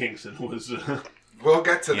Kofi Kingston was. We'll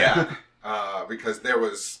get to Yeah. that because there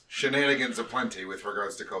was shenanigans aplenty with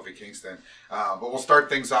regards to Kofi Kingston. But we'll start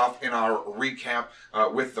things off in our recap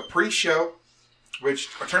with the pre-show, which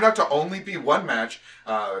turned out to only be one match.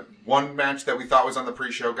 One match that we thought was on the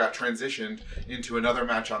pre-show got transitioned into another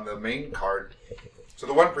match on the main card. So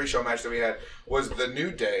the one pre-show match that we had was The New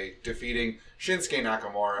Day defeating Shinsuke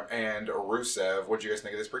Nakamura and Rusev. What did you guys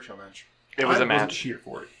think of this pre-show match? It was I a wasn't match. here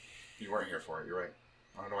for it. You weren't here for it. You're right.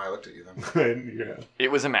 I don't know why I looked at you then. Yeah. It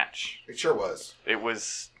was a match. It sure was. It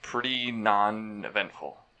was pretty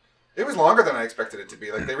non-eventful. It was longer than I expected it to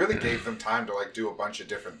be. Like, they really gave them time to do a bunch of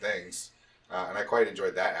different things. And I quite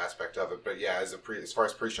enjoyed that aspect of it. But yeah, as far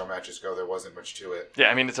as pre-show matches go, there wasn't much to it. Yeah,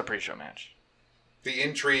 I mean, it's a pre-show match. The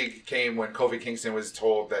intrigue came when Kofi Kingston was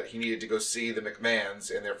told that he needed to go see the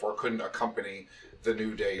McMahons and therefore couldn't accompany the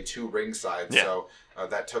New Day to ringside. Yeah. So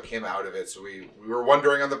that took him out of it. So we were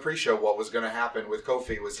wondering on the pre-show what was going to happen with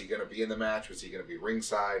Kofi. Was he going to be in the match? Was he going to be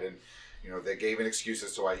ringside? And, they gave an excuse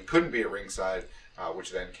as to why he couldn't be at ringside,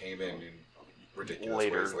 which then came in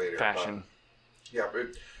ridiculous ways later. Fashion. But, yeah, but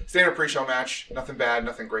standard pre-show match. Nothing bad,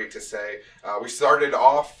 nothing great to say. We started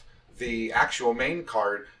off the actual main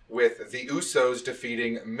card with the Usos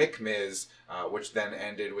defeating Mick Miz, which then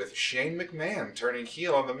ended with Shane McMahon turning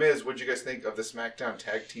heel on The Miz. What did you guys think of the SmackDown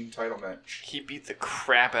Tag Team title match? He beat the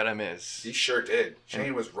crap out of Miz. He sure did.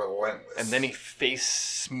 Shane was relentless. And then he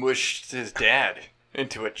face smushed his dad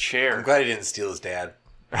into a chair. I'm glad he didn't steal his dad.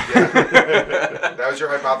 That was your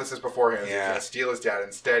hypothesis beforehand. He was Yeah. going to steal his dad.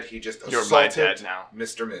 Instead, he just You're my assaulted dad now.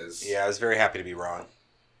 Mr. Miz. Yeah, I was very happy to be wrong.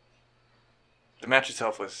 The match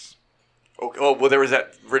itself was... Oh, well, there was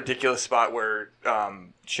that ridiculous spot where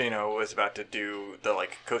Shayna was about to do the,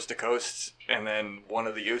 coast to coast, and then one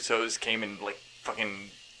of the Usos came and, fucking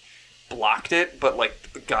blocked it, but,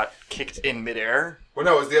 got kicked in midair. Well,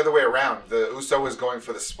 no, it was the other way around. The Uso was going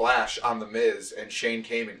for the splash on The Miz, and Shane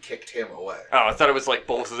came and kicked him away. Oh, I thought it was,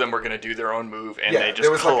 both of them were going to do their own move, and Yeah, they there just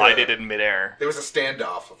was, collided in midair. There was a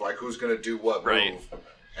standoff of, who's going to do what Right. move,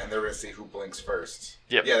 and they were going to see who blinks first.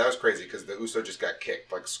 Yep. Yeah, that was crazy, because the Uso just got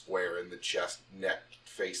kicked, square in the chest, neck,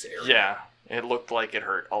 face area. Yeah, it looked like it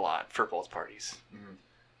hurt a lot for both parties.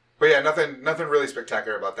 But yeah, nothing really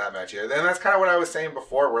spectacular about that match either. And that's kind of what I was saying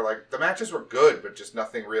before, where, the matches were good, but just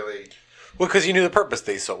nothing really... Well, because you knew the purpose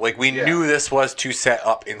they sold. We Yeah. knew this was to set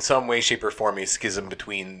up in some way, shape, or form a schism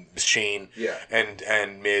between Shane Yeah.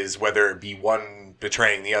 and Miz, whether it be one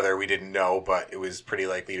betraying the other, we didn't know, but it was pretty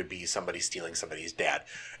likely to be somebody stealing somebody's dad.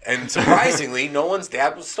 And surprisingly, Nolan's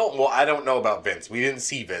dad was stolen. Well, I don't know about Vince. We didn't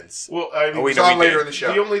see Vince. Well, I mean, we It's on we later did. in the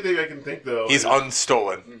show. the only thing I can think though He's is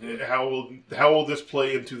unstolen. how will this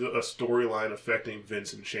play into a storyline affecting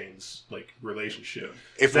Vince and Shane's like relationship?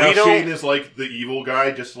 If Now we don't, Shane is like the evil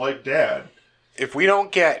guy, just like Dad. if we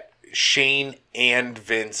don't get Shane and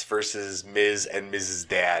Vince versus Miz and Mrs.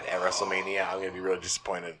 Dad at WrestleMania, I'm gonna be really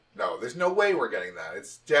disappointed. No, there's no way we're getting that.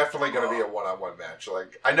 It's definitely going to be a one-on-one match.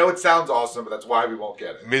 Like, I know it sounds awesome, but that's why we won't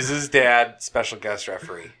get it. Mrs. Dad, special guest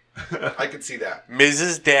referee. I could see that.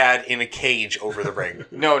 Mrs. Dad in a cage over the ring.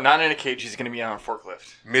 No, not in a cage. He's going to be on a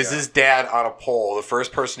forklift. Mrs. Dad on a pole. The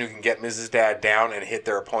first person who can get Mrs. Dad down and hit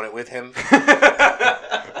their opponent with him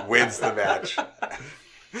wins the match.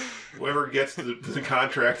 Whoever gets the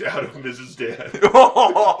contract out of Mrs. Dad.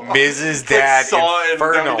 Mrs. Dad Saw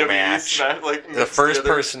Inferno WWE match. smash, like, The mixed first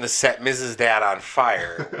together. person to set Mrs. Dad on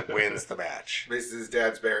fire wins the match. Mrs.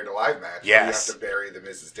 Dad's Buried Alive match. Yes. You have to bury the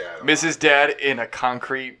Mrs. Dad. alive. Mrs. Dad in a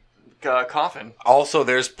concrete coffin. Also,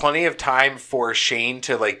 there's plenty of time for Shane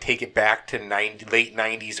to like take it back to late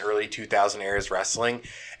 90s, early 2000 eras wrestling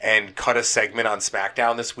and cut a segment on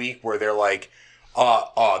SmackDown this week where they're like,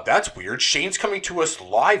 that's weird. Shane's coming to us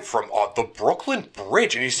live from the Brooklyn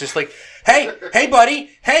Bridge. And he's just like, hey, buddy.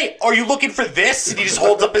 Hey, are you looking for this? And he just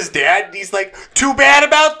holds up his dad and he's like, too bad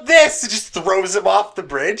about this. And just throws him off the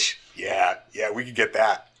bridge. Yeah, we could get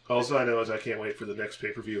that. All I know is I can't wait for the next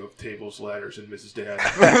pay-per-view of Tables, Ladders, and Mrs. Dad.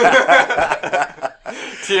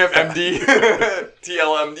 TMMD.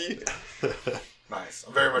 TLMD. Nice.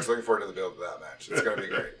 I'm very much looking forward to the build of that match. It's going to be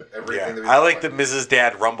great. Everything Yeah, that we I like the Mrs.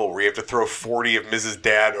 Dad Rumble where you have to throw 40 of Mrs.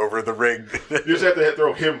 Dad over the ring. You just have to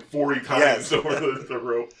throw him 40 times Yes. over the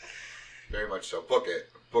rope. Very much so. Book it.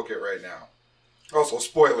 Book it right now. Also,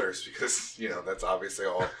 spoilers, because, that's obviously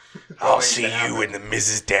all. I'll going see to you happen. in the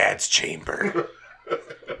Mrs. Dad's chamber.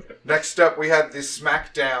 Next up, we had the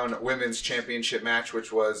SmackDown Women's Championship match,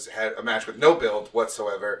 which had a match with no build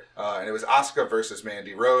whatsoever, and it was Asuka versus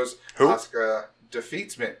Mandy Rose. Who? Asuka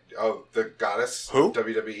defeats the goddess Who? of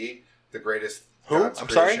WWE, the greatest Who? God's I'm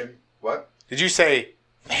creation. sorry? What? Did you say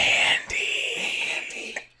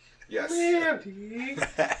Mandy? Yes.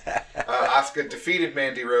 Asuka defeated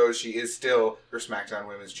Mandy Rose. She is still her SmackDown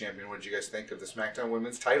Women's Champion. What did you guys think of the SmackDown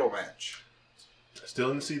Women's title match? I still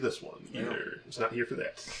didn't see this one either. It's not here for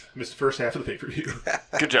that. Missed the first half of the pay-per-view.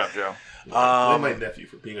 Good job, Joe. Blame my nephew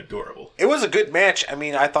for being adorable. It was a good match. I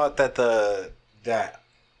mean, I thought that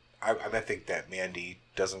I think that Mandy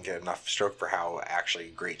doesn't get enough stroke for how actually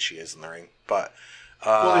great she is in the ring. But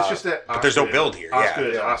Well, it's just that. but there's no build here. Yeah. Asuka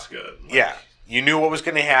is Asuka. Yeah, you knew what was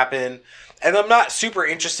going to happen. And I'm not super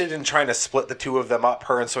interested in trying to split the two of them up.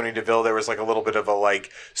 Her and Sonya Deville, there was like a little bit of a like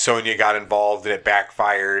Sonya got involved and it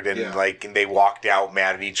backfired and and they walked out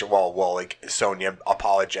mad at each other. Well, like Sonya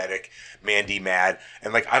apologetic, Mandy mad,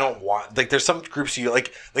 and like I don't want like there's some groups you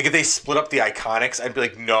like if they split up the Iconics, I'd be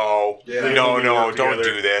like no, Yeah. They no, need to work don't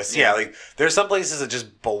together. do this. Yeah, like there's some places that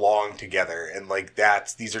just belong together, and like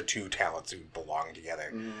these are two talents who belong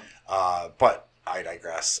together. But I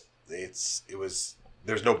digress.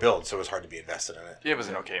 There's no build, so it was hard to be invested in it. It was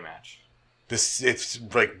an okay match. It's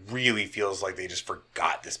like really feels like they just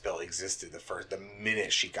forgot this belt existed the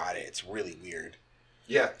minute she got it. It's really weird.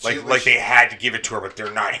 Yeah. Like they had to give it to her, but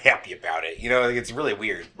they're not happy about it. Like it's really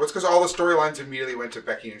weird. Well, it's because all the storylines immediately went to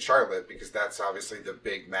Becky and Charlotte because that's obviously the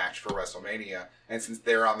big match for WrestleMania. And since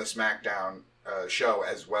they're on the SmackDown show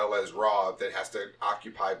as well as Raw, that has to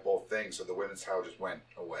occupy both things, so the women's title just went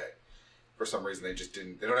away. For some reason, they just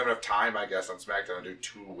didn't. They don't have enough time, I guess, on SmackDown to do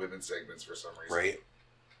two women's segments for some reason. Right.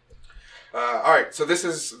 All right, so this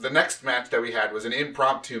is the next match that we had was an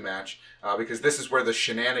impromptu match because this is where the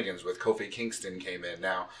shenanigans with Kofi Kingston came in.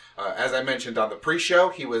 Now, as I mentioned on the pre-show,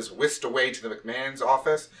 he was whisked away to the McMahon's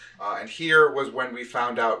office, and here was when we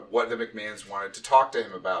found out what the McMahons wanted to talk to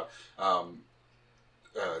him about.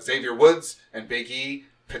 Xavier Woods and Big E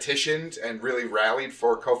petitioned and really rallied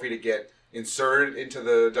for Kofi to get inserted into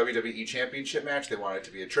the WWE Championship match. They wanted it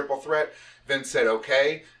to be a triple threat. Vince said,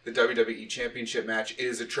 okay, the WWE Championship match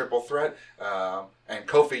is a triple threat. And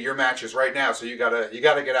Kofi, your match is right now, so you gotta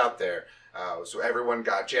get out there. So everyone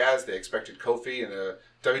got jazzed. They expected Kofi in a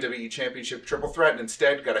WWE Championship triple threat, and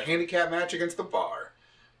instead got a handicap match against the Bar,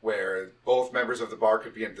 where both members of the Bar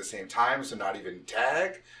could be in at the same time, so not even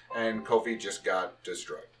tag, and Kofi just got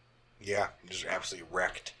destroyed. Yeah, just absolutely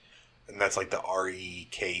wrecked. And that's like the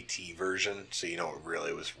REKT version, so it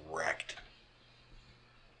really was wrecked.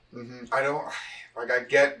 I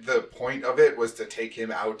get the point of it was to take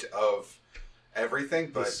him out of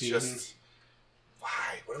everything, but The scene. just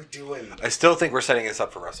Why? What are we doing? I still think we're setting this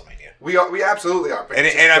up for WrestleMania. We absolutely are. But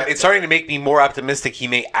It's starting to make me more optimistic he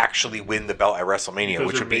may actually win the belt at WrestleMania, Because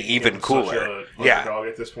which they're would be making even him cooler. Such a Yeah, underdog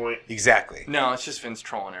at this point. exactly. No, it's just Vince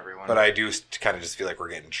trolling everyone. But I do kind of just feel like we're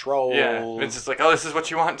getting trolled. yeah, Vince is like, oh, this is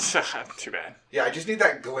what you want? Too bad. Yeah, I just need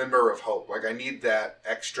that glimmer of hope. Like, I need that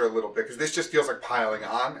extra little bit. Because this just feels like piling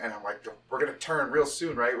on. And I'm like, we're going to turn real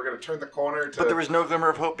soon, right? We're going to turn the corner to... But there was no glimmer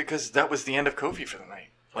of hope because that was the end of Kofi for the night.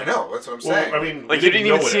 I know, that's what I'm Well, saying. I mean, Like, we you didn't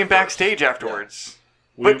know even it see at him first. backstage afterwards.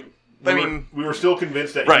 We, But, we I were- mean- we were still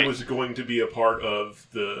convinced that Right. he was going to be a part of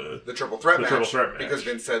the triple threat the match. triple threat match. Because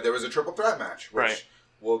Vince said there was a triple threat match, which Right.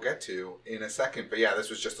 we'll get to in a second. But yeah, this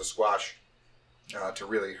was just a squash to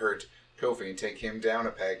really hurt Kofi and take him down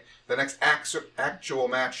a peg. The next actual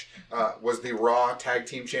match was the Raw Tag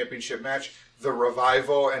Team Championship match. The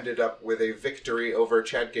Revival ended up with a victory over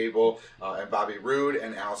Chad Gable and Bobby Roode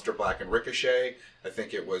and Aleister Black and Ricochet. I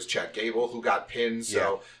think it was Chad Gable who got pinned,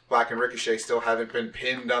 so Black and Ricochet still haven't been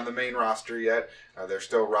pinned on the main roster yet. They're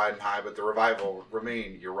still riding high, but the Revival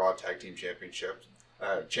remain your Raw Tag Team Championship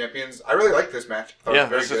champions. I really like this match. I thought it Yeah, was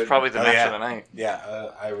very this good. is probably the Oh, match yeah. of the night.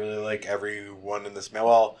 Yeah, I really like everyone in this match.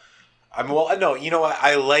 Well, no, you know what?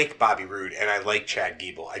 I like Bobby Roode and I like Chad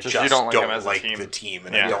Gable. I just you don't like him as a like team. the team,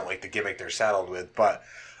 and Yeah. I don't like the gimmick they're saddled with. But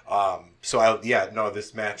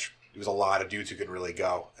this match, it was a lot of dudes who could really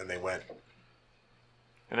go, and they went.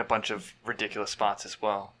 And a bunch of ridiculous spots as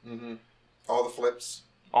well. Mm-hmm. All the flips.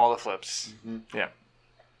 All the flips. Mm-hmm. Yeah.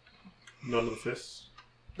 none of the fists.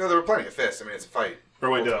 No, there were plenty of fists. I mean, it's a fight. Or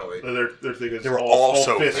wait, no, ultimately. their thing is They were all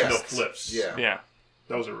also fists, no fists. flips. Yeah. Yeah.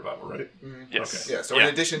 That was a Revival, right? Yes. Okay. Yeah, so in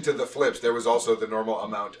addition to the flips, there was also the normal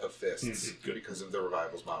amount of fists good. because of the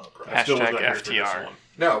Revival's monochrome. I still was Hashtag not here for this FTR. one.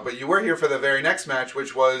 No, but you were here for the very next match,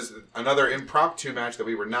 which was another impromptu match that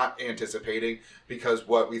we were not anticipating because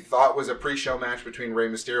what we thought was a pre-show match between Rey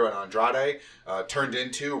Mysterio and Andrade turned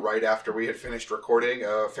into, right after we had finished recording,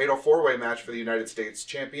 a fatal four-way match for the United States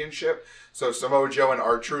Championship. So Samoa Joe and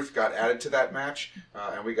R-Truth got added to that match,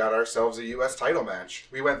 and we got ourselves a U.S. title match.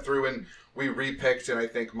 We went through and we repicked, and I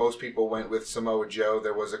think most people went with Samoa Joe.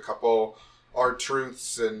 There was a couple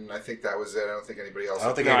R-Truths, and I think that was it. I don't think anybody else. I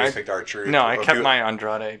don't think No, anybody I- picked R-Truth. No, I Oh, kept you- my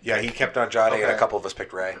Andrade. Yeah, he kept Andrade, and Okay. a couple of us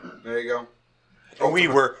picked Ray. There you go. And we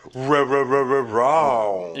were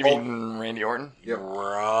wrong. You mean Randy Orton? Yep.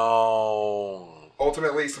 Wrong.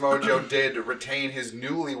 Ultimately, Samoa Joe did retain his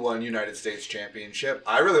newly won United States Championship.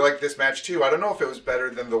 I really like this match, too. I don't know if it was better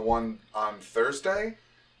than the one on Thursday,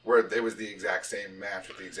 where it was the exact same match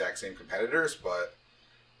with the exact same competitors, but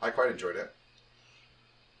I quite enjoyed it.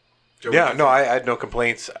 Joe, what Yeah, do you no, think? I had no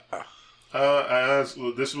complaints.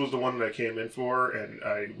 This was the one that I came in for, and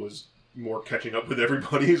I was more catching up with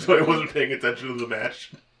everybody, so I wasn't paying attention to the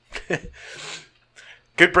match.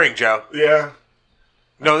 Good bring, Joe. Yeah.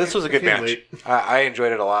 No, this was a good came match. late. I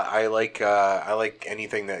enjoyed it a lot. I like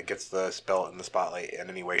anything that gets the belt in the spotlight in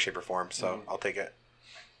any way, shape, or form. So I'll take it.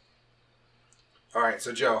 All right,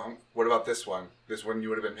 so Joe, what about this one? This one you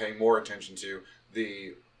would have been paying more attention to.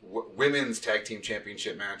 The Women's Tag Team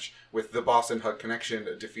Championship match with the Boston Hug Connection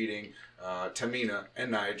defeating Tamina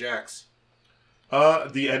and Nia Jax.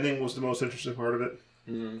 The ending was the most interesting part of it.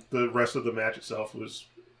 Mm-hmm. The rest of the match itself was...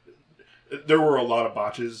 There were a lot of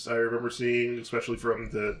botches I remember seeing, especially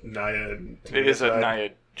from the Nia and It is a side. Nia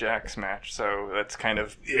Jax match, so that's kind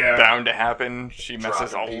of Yeah. bound to happen. She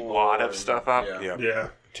messes Dropping a people lot of and- stuff up. yeah. Yeah.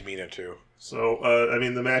 Tamina too. So, I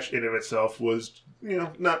mean, the match in of itself was,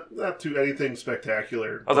 not too anything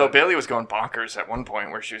spectacular. Although but- Bailey was going bonkers at one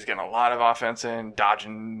point where she was getting a lot of offense in,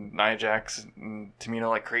 dodging Nia Jax and Tamina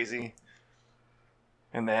like crazy.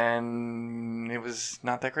 And then it was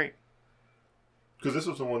not that great. Because this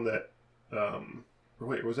was the one that... or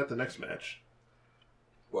wait, was that the next match?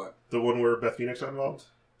 What? The one where Beth Phoenix got involved?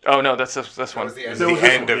 Oh, no, that's this That one. was the end. That The was this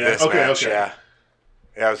end one, of yeah. this Okay, match, okay. yeah.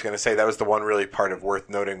 Yeah, I was going to say that was the one really part of worth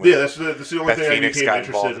noting. With Yeah, that's the only Beth thing Phoenix I became got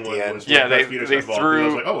interested involved in at the end. was Yeah, when they Beth Phoenix got involved, because I threw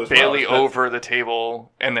was like, oh, it's Bailey Beth. over the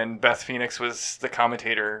table, and then Beth Phoenix was the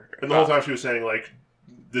commentator. And the whole time she was saying, like,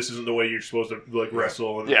 this isn't the way you're supposed to, like,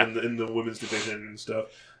 wrestle Yeah. in the women's division and stuff.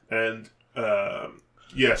 And,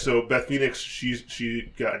 yeah, so Beth Phoenix,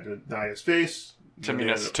 she got into Nia's face.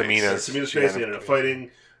 Tamina's Tamina's Tamina's she face. They ended ended up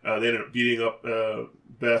fighting. They ended up beating up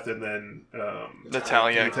Beth, and then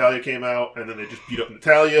Natalia. Natalia came out, and then they just beat up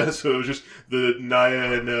Natalia. So it was just the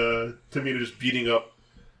Nia and Tamina just beating up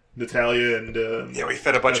Natalia and Yeah, we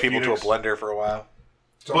fed a bunch of Beth people Phoenix. to a blender for a while.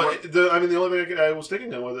 So But the only thing I was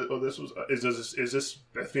thinking of with this was is this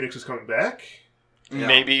Beth Phoenix is coming back? Yeah.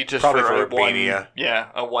 Maybe just Probably for for a one, Mania.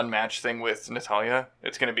 a one match thing with Natalia.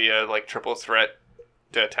 It's going to be a like triple threat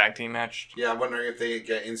tag team match. Yeah, I'm wondering if they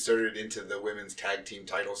get inserted into the women's tag team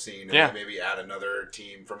title scene and Yeah. maybe add another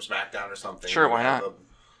team from SmackDown or something. Sure, why Have not? a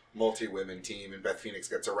multi-women team, and Beth Phoenix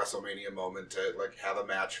gets a WrestleMania moment to like have a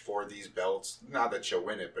match for these belts. Not that she'll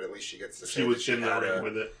win it, but at least she gets to say She was that she in the had ring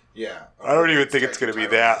with it. Yeah. I don't even women's think tag it's going to team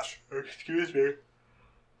be title that. match. Excuse me.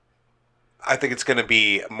 I think it's going to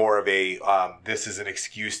be more of a this is an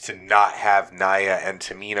excuse to not have Nia and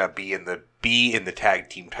Tamina be in the tag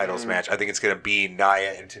team titles match. I think it's going to be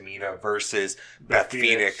Nia and Tamina versus Beth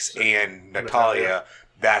Phoenix and Natalya.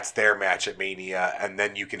 That's their match at Mania, and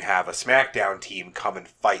then you can have a SmackDown team come and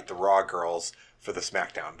fight the Raw girls for the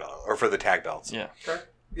SmackDown belt or for the tag belts. Yeah. Okay.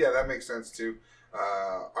 Yeah, that makes sense too.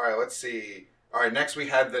 All right, let's see. All right, next we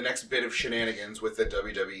had the next bit of shenanigans with the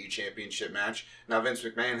WWE Championship match. Now, Vince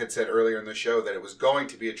McMahon had said earlier in the show that it was going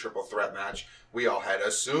to be a triple threat match. We all had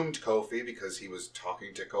assumed Kofi because he was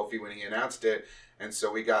talking to Kofi when he announced it. And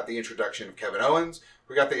so we got the introduction of Kevin Owens,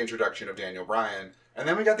 we got the introduction of Daniel Bryan, and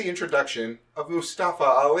then we got the introduction of Mustafa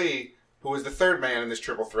Ali, who was the third man in this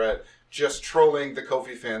triple threat, just trolling the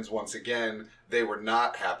Kofi fans once again. They were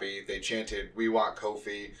not happy. They chanted, "We want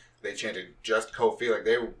Kofi." They chanted just Kofi. Like,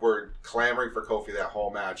 they were clamoring for Kofi that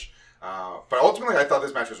whole match. But ultimately, I thought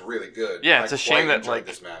this match was really good. Yeah, it's I a shame quite that, enjoyed like-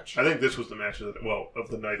 this match. I think this was the match of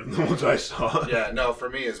the night of the ones I saw. Yeah, no, for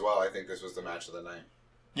me as well, I think this was the match of the night.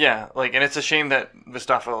 Yeah, like, and it's a shame that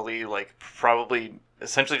Mustafa Ali, like, probably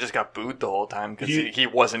essentially just got booed the whole time because he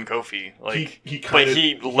wasn't Kofi. Like, he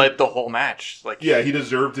he led the whole match. Like, Yeah, he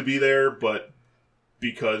deserved to be there, but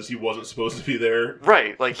because he wasn't supposed to be there,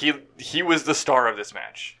 right. Like, he was the star of this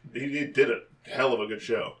match. he did a hell of a good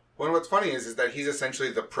show. Well, what's funny is that he's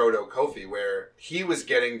essentially the proto Kofi, where he was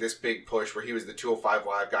getting this big push, where he was the 205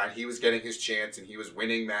 Live guy, and he was getting his chance, and he was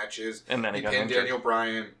winning matches. And then he got pinned injured. Daniel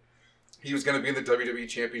Bryan. He was going to be in the WWE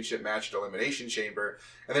Championship match at Elimination Chamber,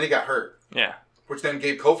 and then he got hurt, Yeah. which then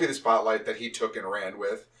gave Kofi the spotlight that he took and ran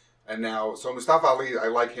with. And now, so Mustafa Ali, I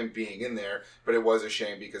like him being in there, but it was a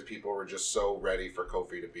shame because people were just so ready for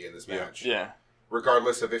Kofi to be in this match. Yeah.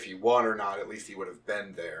 Regardless of if he won or not, at least he would have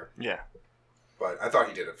been there. Yeah. But I thought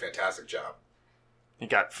he did a fantastic job. He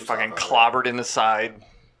got Mustafa fucking Ali. clobbered in the side.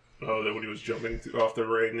 Oh, that when he was jumping off the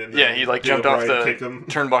ring, and Yeah, he like Daniel jumped off Bryan the kicked him.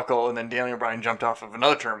 turnbuckle, and then Daniel Bryan jumped off of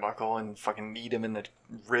another turnbuckle and fucking kneed him in the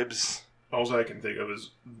ribs. All I can think of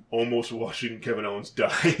is almost watching Kevin Owens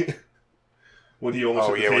die when he almost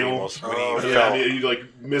hit the when he table. almost when Oh, he Yeah, fell. he like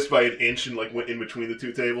missed by an inch and like went in between the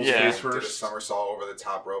two tables Yeah. face Did a first. somersault over the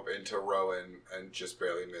top rope into Rowan and just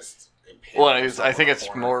barely missed. Well, I think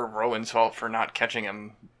it's more Rowan's fault for not catching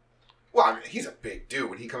him. Well, I mean, he's a big dude.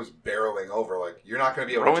 When he comes barrowing over, like, you're not going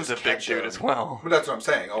to be able Rowan's to a just big catch dude him. as well. But that's what I'm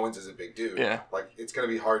saying. Owens is a big dude. Yeah. Like, it's going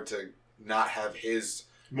to be hard to not have his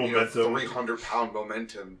Momentum. 300-pound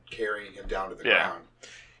momentum carrying him down to the Yeah. ground.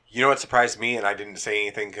 You know what surprised me, and I didn't say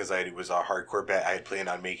anything because it was a hardcore bet I had planned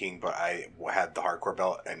on making, but I had the hardcore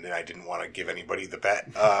belt, and then I didn't want to give anybody the bet.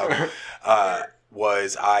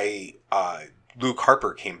 Luke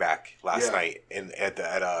Harper came back last night at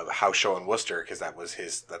a house show in Worcester because that's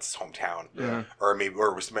his hometown. Yeah. Or maybe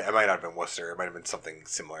it might not have been Worcester. It might have been something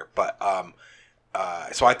similar. But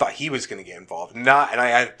so I thought he was going to get involved. And I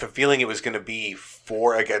had the feeling it was going to be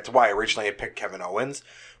against why originally I picked Kevin Owens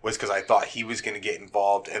was because I thought he was going to get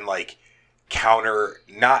involved and like counter,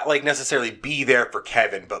 not like necessarily be there for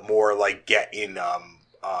Kevin, but more like get in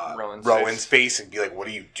Rowan's face and be like, "What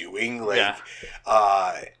are you doing?" Like, Yeah.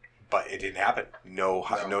 But it didn't happen.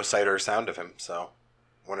 No sight or sound of him. So,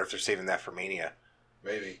 wonder if they're saving that for Mania.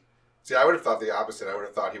 Maybe. See, I would have thought the opposite. I would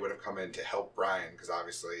have thought he would have come in to help Bryan because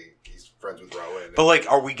obviously he's friends with Rowan. But like,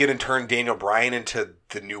 are we going to turn Daniel Bryan into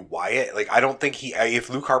the new Wyatt? Like, I don't think if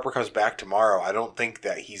Luke Harper comes back tomorrow, I don't think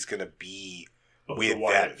that he's going to be Of the with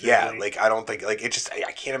Wyatt that. Yeah, family. like I don't think like it just.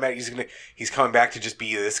 I can't imagine he's coming back to just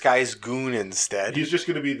be this guy's goon instead. He's just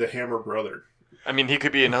going to be the Hammer brother. I mean, he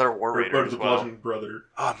could be another War Or Raider the as well. Bludgeon brother.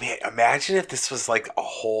 Oh man, imagine if this was like a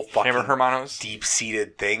whole fucking Hammer Hermanos.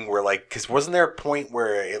 deep-seated thing where like, because wasn't there a point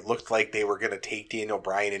where it looked like they were going to take Daniel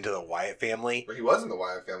Bryan into the Wyatt family? But he was in the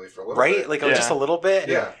Wyatt family for a little Right? bit. Like Yeah. just a little bit?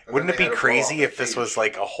 Yeah. And Wouldn't then it they be had to blow crazy off if the this cage. was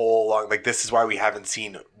like a whole long, like this is why we haven't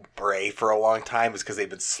seen Bray for a long time is because they've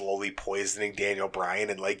been slowly poisoning Daniel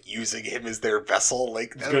Bryan and like using him as their vessel.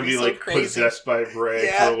 Like It's that going would to be so like crazy. possessed by Bray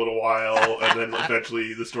Yeah. for a little while, and then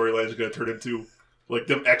eventually the storyline is going to turn into like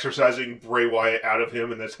them exorcising Bray Wyatt out of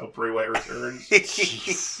him, and that's how Bray Wyatt returns.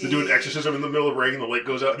 They do an exorcism in the middle of the ring, and the light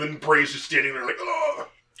goes out, and then Bray's just standing there like, oh.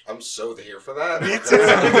 I'm so here for that. Me too.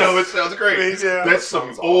 No, it sounds great. Me too. That's some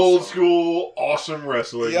Sounds old awesome. school awesome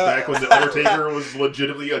wrestling. Yeah. Back when the Undertaker was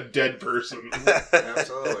legitimately a dead person.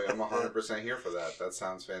 Absolutely, I'm 100% here for that. That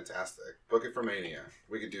sounds fantastic. Book it for Mania.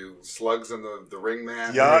 We could do slugs in the ring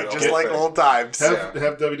mat. Yeah, The just whole like thing. old times. Have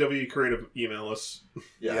WWE Creative email us.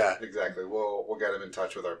 Yeah, exactly. We'll get him in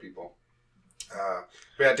touch with our people. But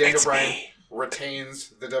yeah, Daniel Bryan retains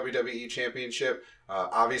the WWE Championship.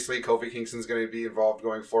 Obviously, Kofi Kingston's going to be involved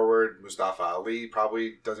going forward. Mustafa Ali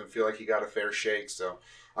probably doesn't feel like he got a fair shake, so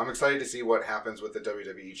I'm excited to see what happens with the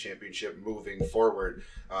WWE Championship moving forward.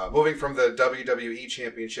 Moving from the WWE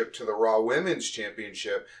Championship to the Raw Women's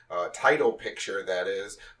Championship title picture, that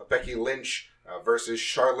is, Becky Lynch versus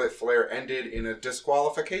Charlotte Flair ended in a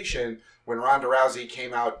disqualification when Ronda Rousey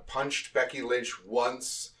came out, punched Becky Lynch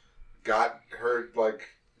once, got her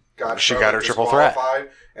She got her triple threat. disqualified,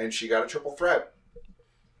 and she got a triple threat.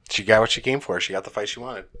 She got what she came for. She got the fight she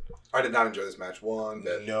wanted. I did not enjoy this match one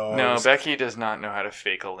bit. No, Becky does not know how to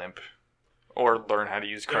fake a limp, or learn how to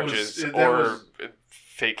use crutches, that or was-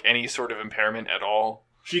 fake any sort of impairment at all.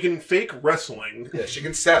 She can fake wrestling, Yeah, she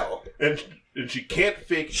can sell. and she can't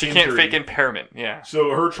fake She injury. can't fake impairment. Yeah,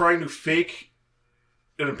 So her trying to fake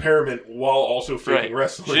an impairment while also faking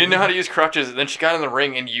wrestling. She didn't know how to use crutches, and then she got in the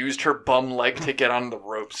ring and used her bum leg to get on the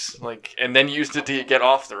ropes, and then used it to get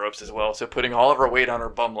off the ropes as well. So putting all of her weight on her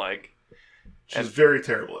bum leg. She's very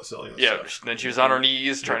terrible at selling this Yeah, stuff. then she was on her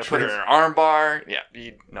knees trying to put her in an arm bar. Yeah,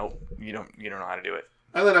 you don't know how to do it.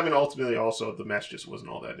 And then, ultimately, also, the match just wasn't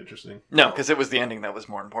all that interesting. No, because it was the ending that was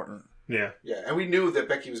more important. Yeah. Yeah, and we knew that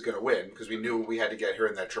Becky was going to win because we knew we had to get her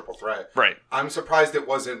in that triple threat. Right. I'm surprised it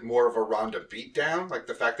wasn't more of a Ronda beatdown. Like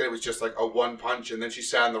the fact that it was just like a one punch and then she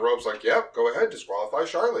sat on the ropes like, yep, go ahead, disqualify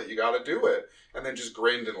Charlotte. You got to do it. And then just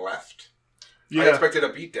grinned and left. I Yeah. expected a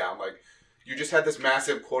beatdown. Like, you just had this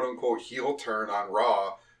massive quote unquote heel turn on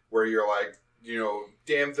Raw where you're like,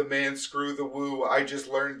 damn the man, screw the woo. I just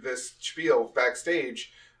learned this spiel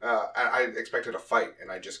backstage. I expected a fight,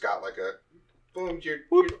 and I just got like a boom.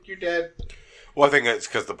 You're dead. Well, I think it's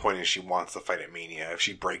because the point is she wants to fight at Mania. If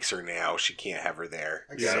she breaks her now, she can't have her there.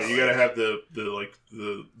 Yeah, Exactly. you gotta have the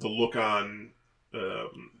look on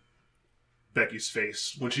Becky's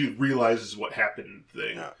face when she realizes what happened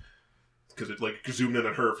thing. Yeah. Because it zoomed in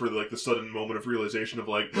on her for the sudden moment of realization of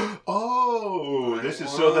oh, I this is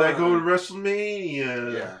so that I go to won.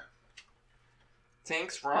 WrestleMania. Yeah.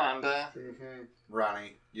 Thanks, Rhonda. Mm-hmm.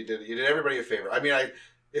 Ronnie, you did everybody a favor. I mean,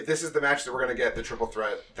 if this is the match that we're gonna get, the triple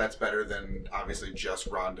threat, that's better than obviously just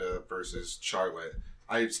Ronda versus Charlotte.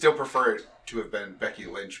 I still prefer it to have been Becky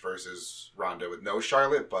Lynch versus Ronda with no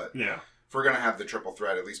Charlotte, but Yeah. if we're gonna have the triple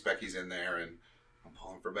threat, at least Becky's in there, and I'm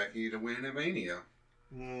pulling for Becky to win at Mania.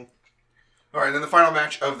 All right, then the final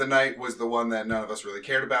match of the night was the one that none of us really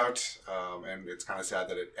cared about, and it's kind of sad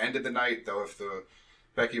that it ended the night. Though if the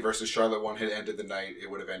Becky versus Charlotte one had ended the night,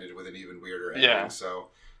 it would have ended with an even weirder ending. Yeah. So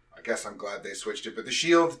I guess I'm glad they switched it. But the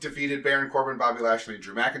Shield defeated Baron Corbin, Bobby Lashley, and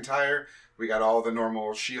Drew McIntyre. We got all the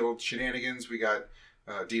normal Shield shenanigans. We got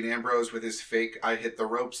Dean Ambrose with his fake "I hit the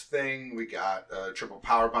ropes" thing. We got triple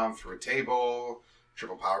powerbomb through a table.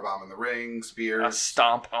 Triple powerbomb in the ring, spears. A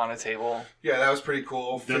stomp on a table. Yeah, that was pretty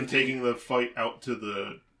cool. Them taking the fight out to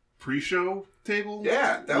the pre-show table.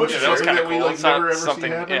 Yeah, that Which was, is that was something kind of that we cool. like It's not never ever see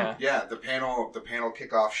something. happen. Yeah. Yeah, the panel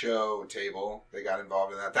kickoff show table. They got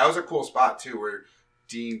involved in that. That was a cool spot too, where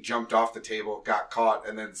Dean jumped off the table, got caught,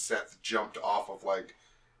 and then Seth jumped off of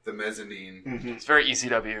the mezzanine. Mm-hmm. It's very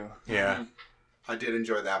ECW. Yeah. I did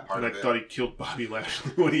enjoy that part And I of it. thought he killed Bobby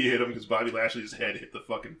Lashley when he hit him because Bobby Lashley's head hit the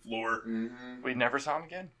fucking floor. Mhm. We never saw him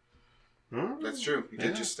again. That's true. He Yeah.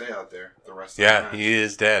 did just stay out there the rest of Yeah, the match. he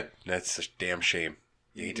is dead. That's a damn shame.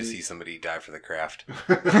 You hate to see somebody die for the craft.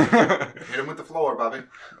 Hit him with the floor, Bobby.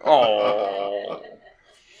 Oh.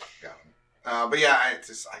 Got him. But yeah, I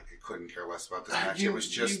couldn't care less about this match. It was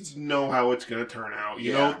just... you know how it's gonna turn out.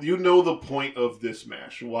 Yeah. You know the point of this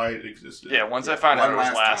match, why it existed. Yeah, once I found out One it was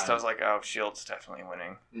last last, time. I was like, oh, Shield's definitely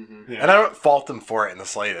winning. Mhm. Yeah. And I don't fault them for it in the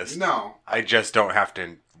slightest. No. I just don't have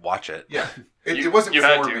to watch it. Yeah. It You- wasn't you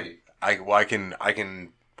had for to. me. I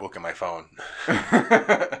can look at my phone.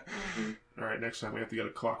 All right, next time we have to get a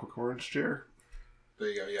Clockwork Orange chair. There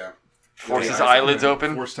you go, yeah. Force his Yeah. eyelids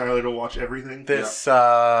open, Force Tyler to watch everything. This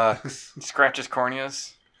sucks. scratch his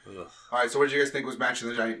corneas. All right, so what did you guys think was Match of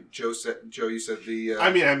the Night? Joe, you said the...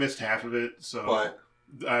 I mean, I missed half of it, so but...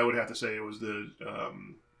 I would have to say it was the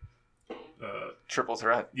Triple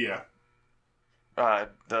threat. yeah,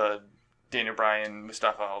 The Daniel Bryan,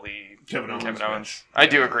 Mustafa Ali, Kevin Owens. Kevin Owens. match. I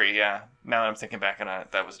do agree, yeah. Now that I'm thinking back on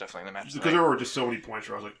it, that was definitely the match. Because there were just so many points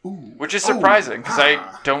where I was like, ooh. Which is surprising, because I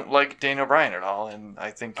ah. don't like Daniel Bryan at all, and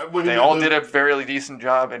I think Well, they all did a very decent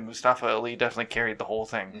job, and Mustafa Ali definitely carried the whole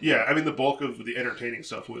thing. Yeah, I mean, the bulk of the entertaining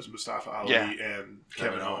stuff was Mustafa Ali Yeah. and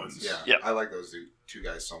Kevin Owens. Yeah. Yep. I like those two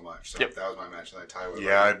guys so much. So Yep. that was my match that I tied with.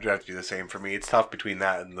 Yeah, I'd have to do the same for me. It's tough between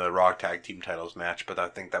that and the Raw Tag Team Titles match, but I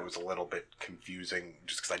think that was a little bit confusing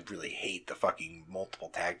just because I really hate the fucking multiple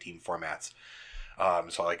tag team formats.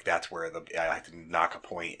 So like that's where I had to knock a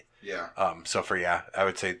point. Yeah. So I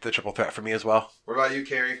would say the triple threat for me as well. What about you,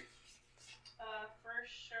 Carrie? For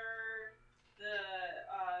sure,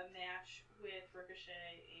 the match with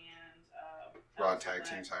Ricochet and Raw Tag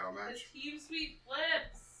Team title The match. Team Sweet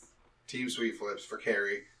Flips. Team Sweet Flips for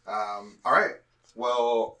Carrie. All right.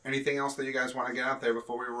 Well, anything else that you guys want to get out there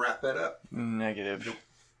before we wrap that up? Negative.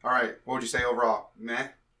 All right. What would you say overall? Meh?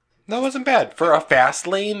 That wasn't bad for a fast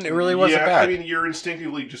lane. It really wasn't bad. I mean, you're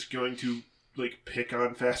instinctively just going to like pick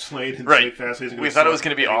on Fastlane and Right. say Fastlane's We thought it was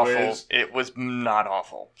going to be awful. It was not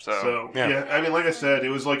awful. So Yeah. I mean, like I said, it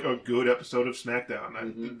was like a good episode of SmackDown.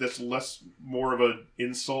 Mhm. That's less more of an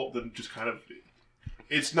insult than just kind of.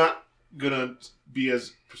 It's not gonna be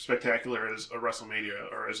as spectacular as a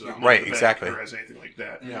WrestleMania or as a main Right, event exactly. or as anything like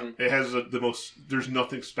that. Yeah. It has the most. There's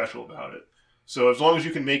nothing special about it. So as long as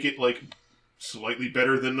you can make it like slightly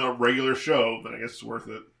better than a regular show, then I guess it's worth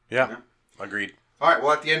it. Yeah, agreed. All right.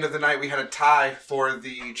 Well, at the end of the night, we had a tie for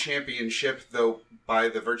the championship, though by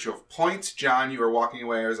the virtue of points. John, you are walking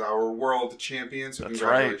away as our world champion, so That's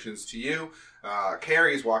congratulations to you.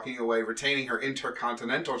 Carrie is walking away, retaining her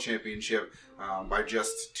Intercontinental Championship by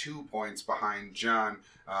just 2 points behind John.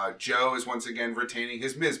 Joe is once again retaining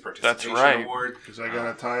his Miz Participation right. Award. Because I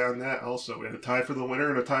got a tie on that also. We had a tie for the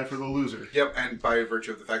winner and a tie for the loser. Yep, and by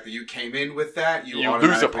virtue of the fact that you came in with that, you You lose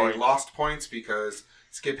a automatically point. lost points because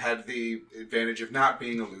Skip had the advantage of not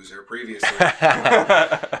being a loser previously.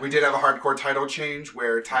 We did have a hardcore title change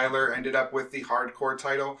where Tyler ended up with the hardcore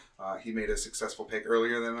title. He made a successful pick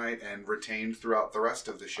earlier in the night and retained throughout the rest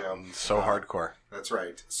of the show. So hardcore. That's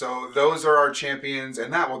right. So those are our champions,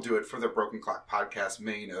 and that will do it for the Broken Clock Podcast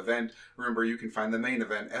main event. Remember, you can find the main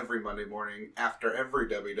event every Monday morning after every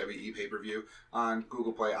WWE pay-per-view on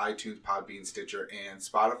Google Play, iTunes, Podbean, Stitcher, and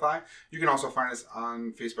Spotify. You can also find us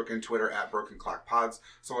on Facebook and Twitter at Broken Clock Pods.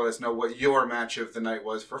 So let us know what your match of the night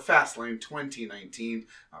was for Fastlane 2019.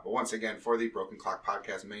 But once again, for the Broken Clock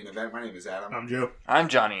Podcast main event, my name is Adam. I'm Joe. I'm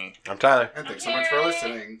Johnny. I'm Tyler. And thanks so much for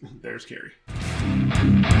listening. There's Carrie.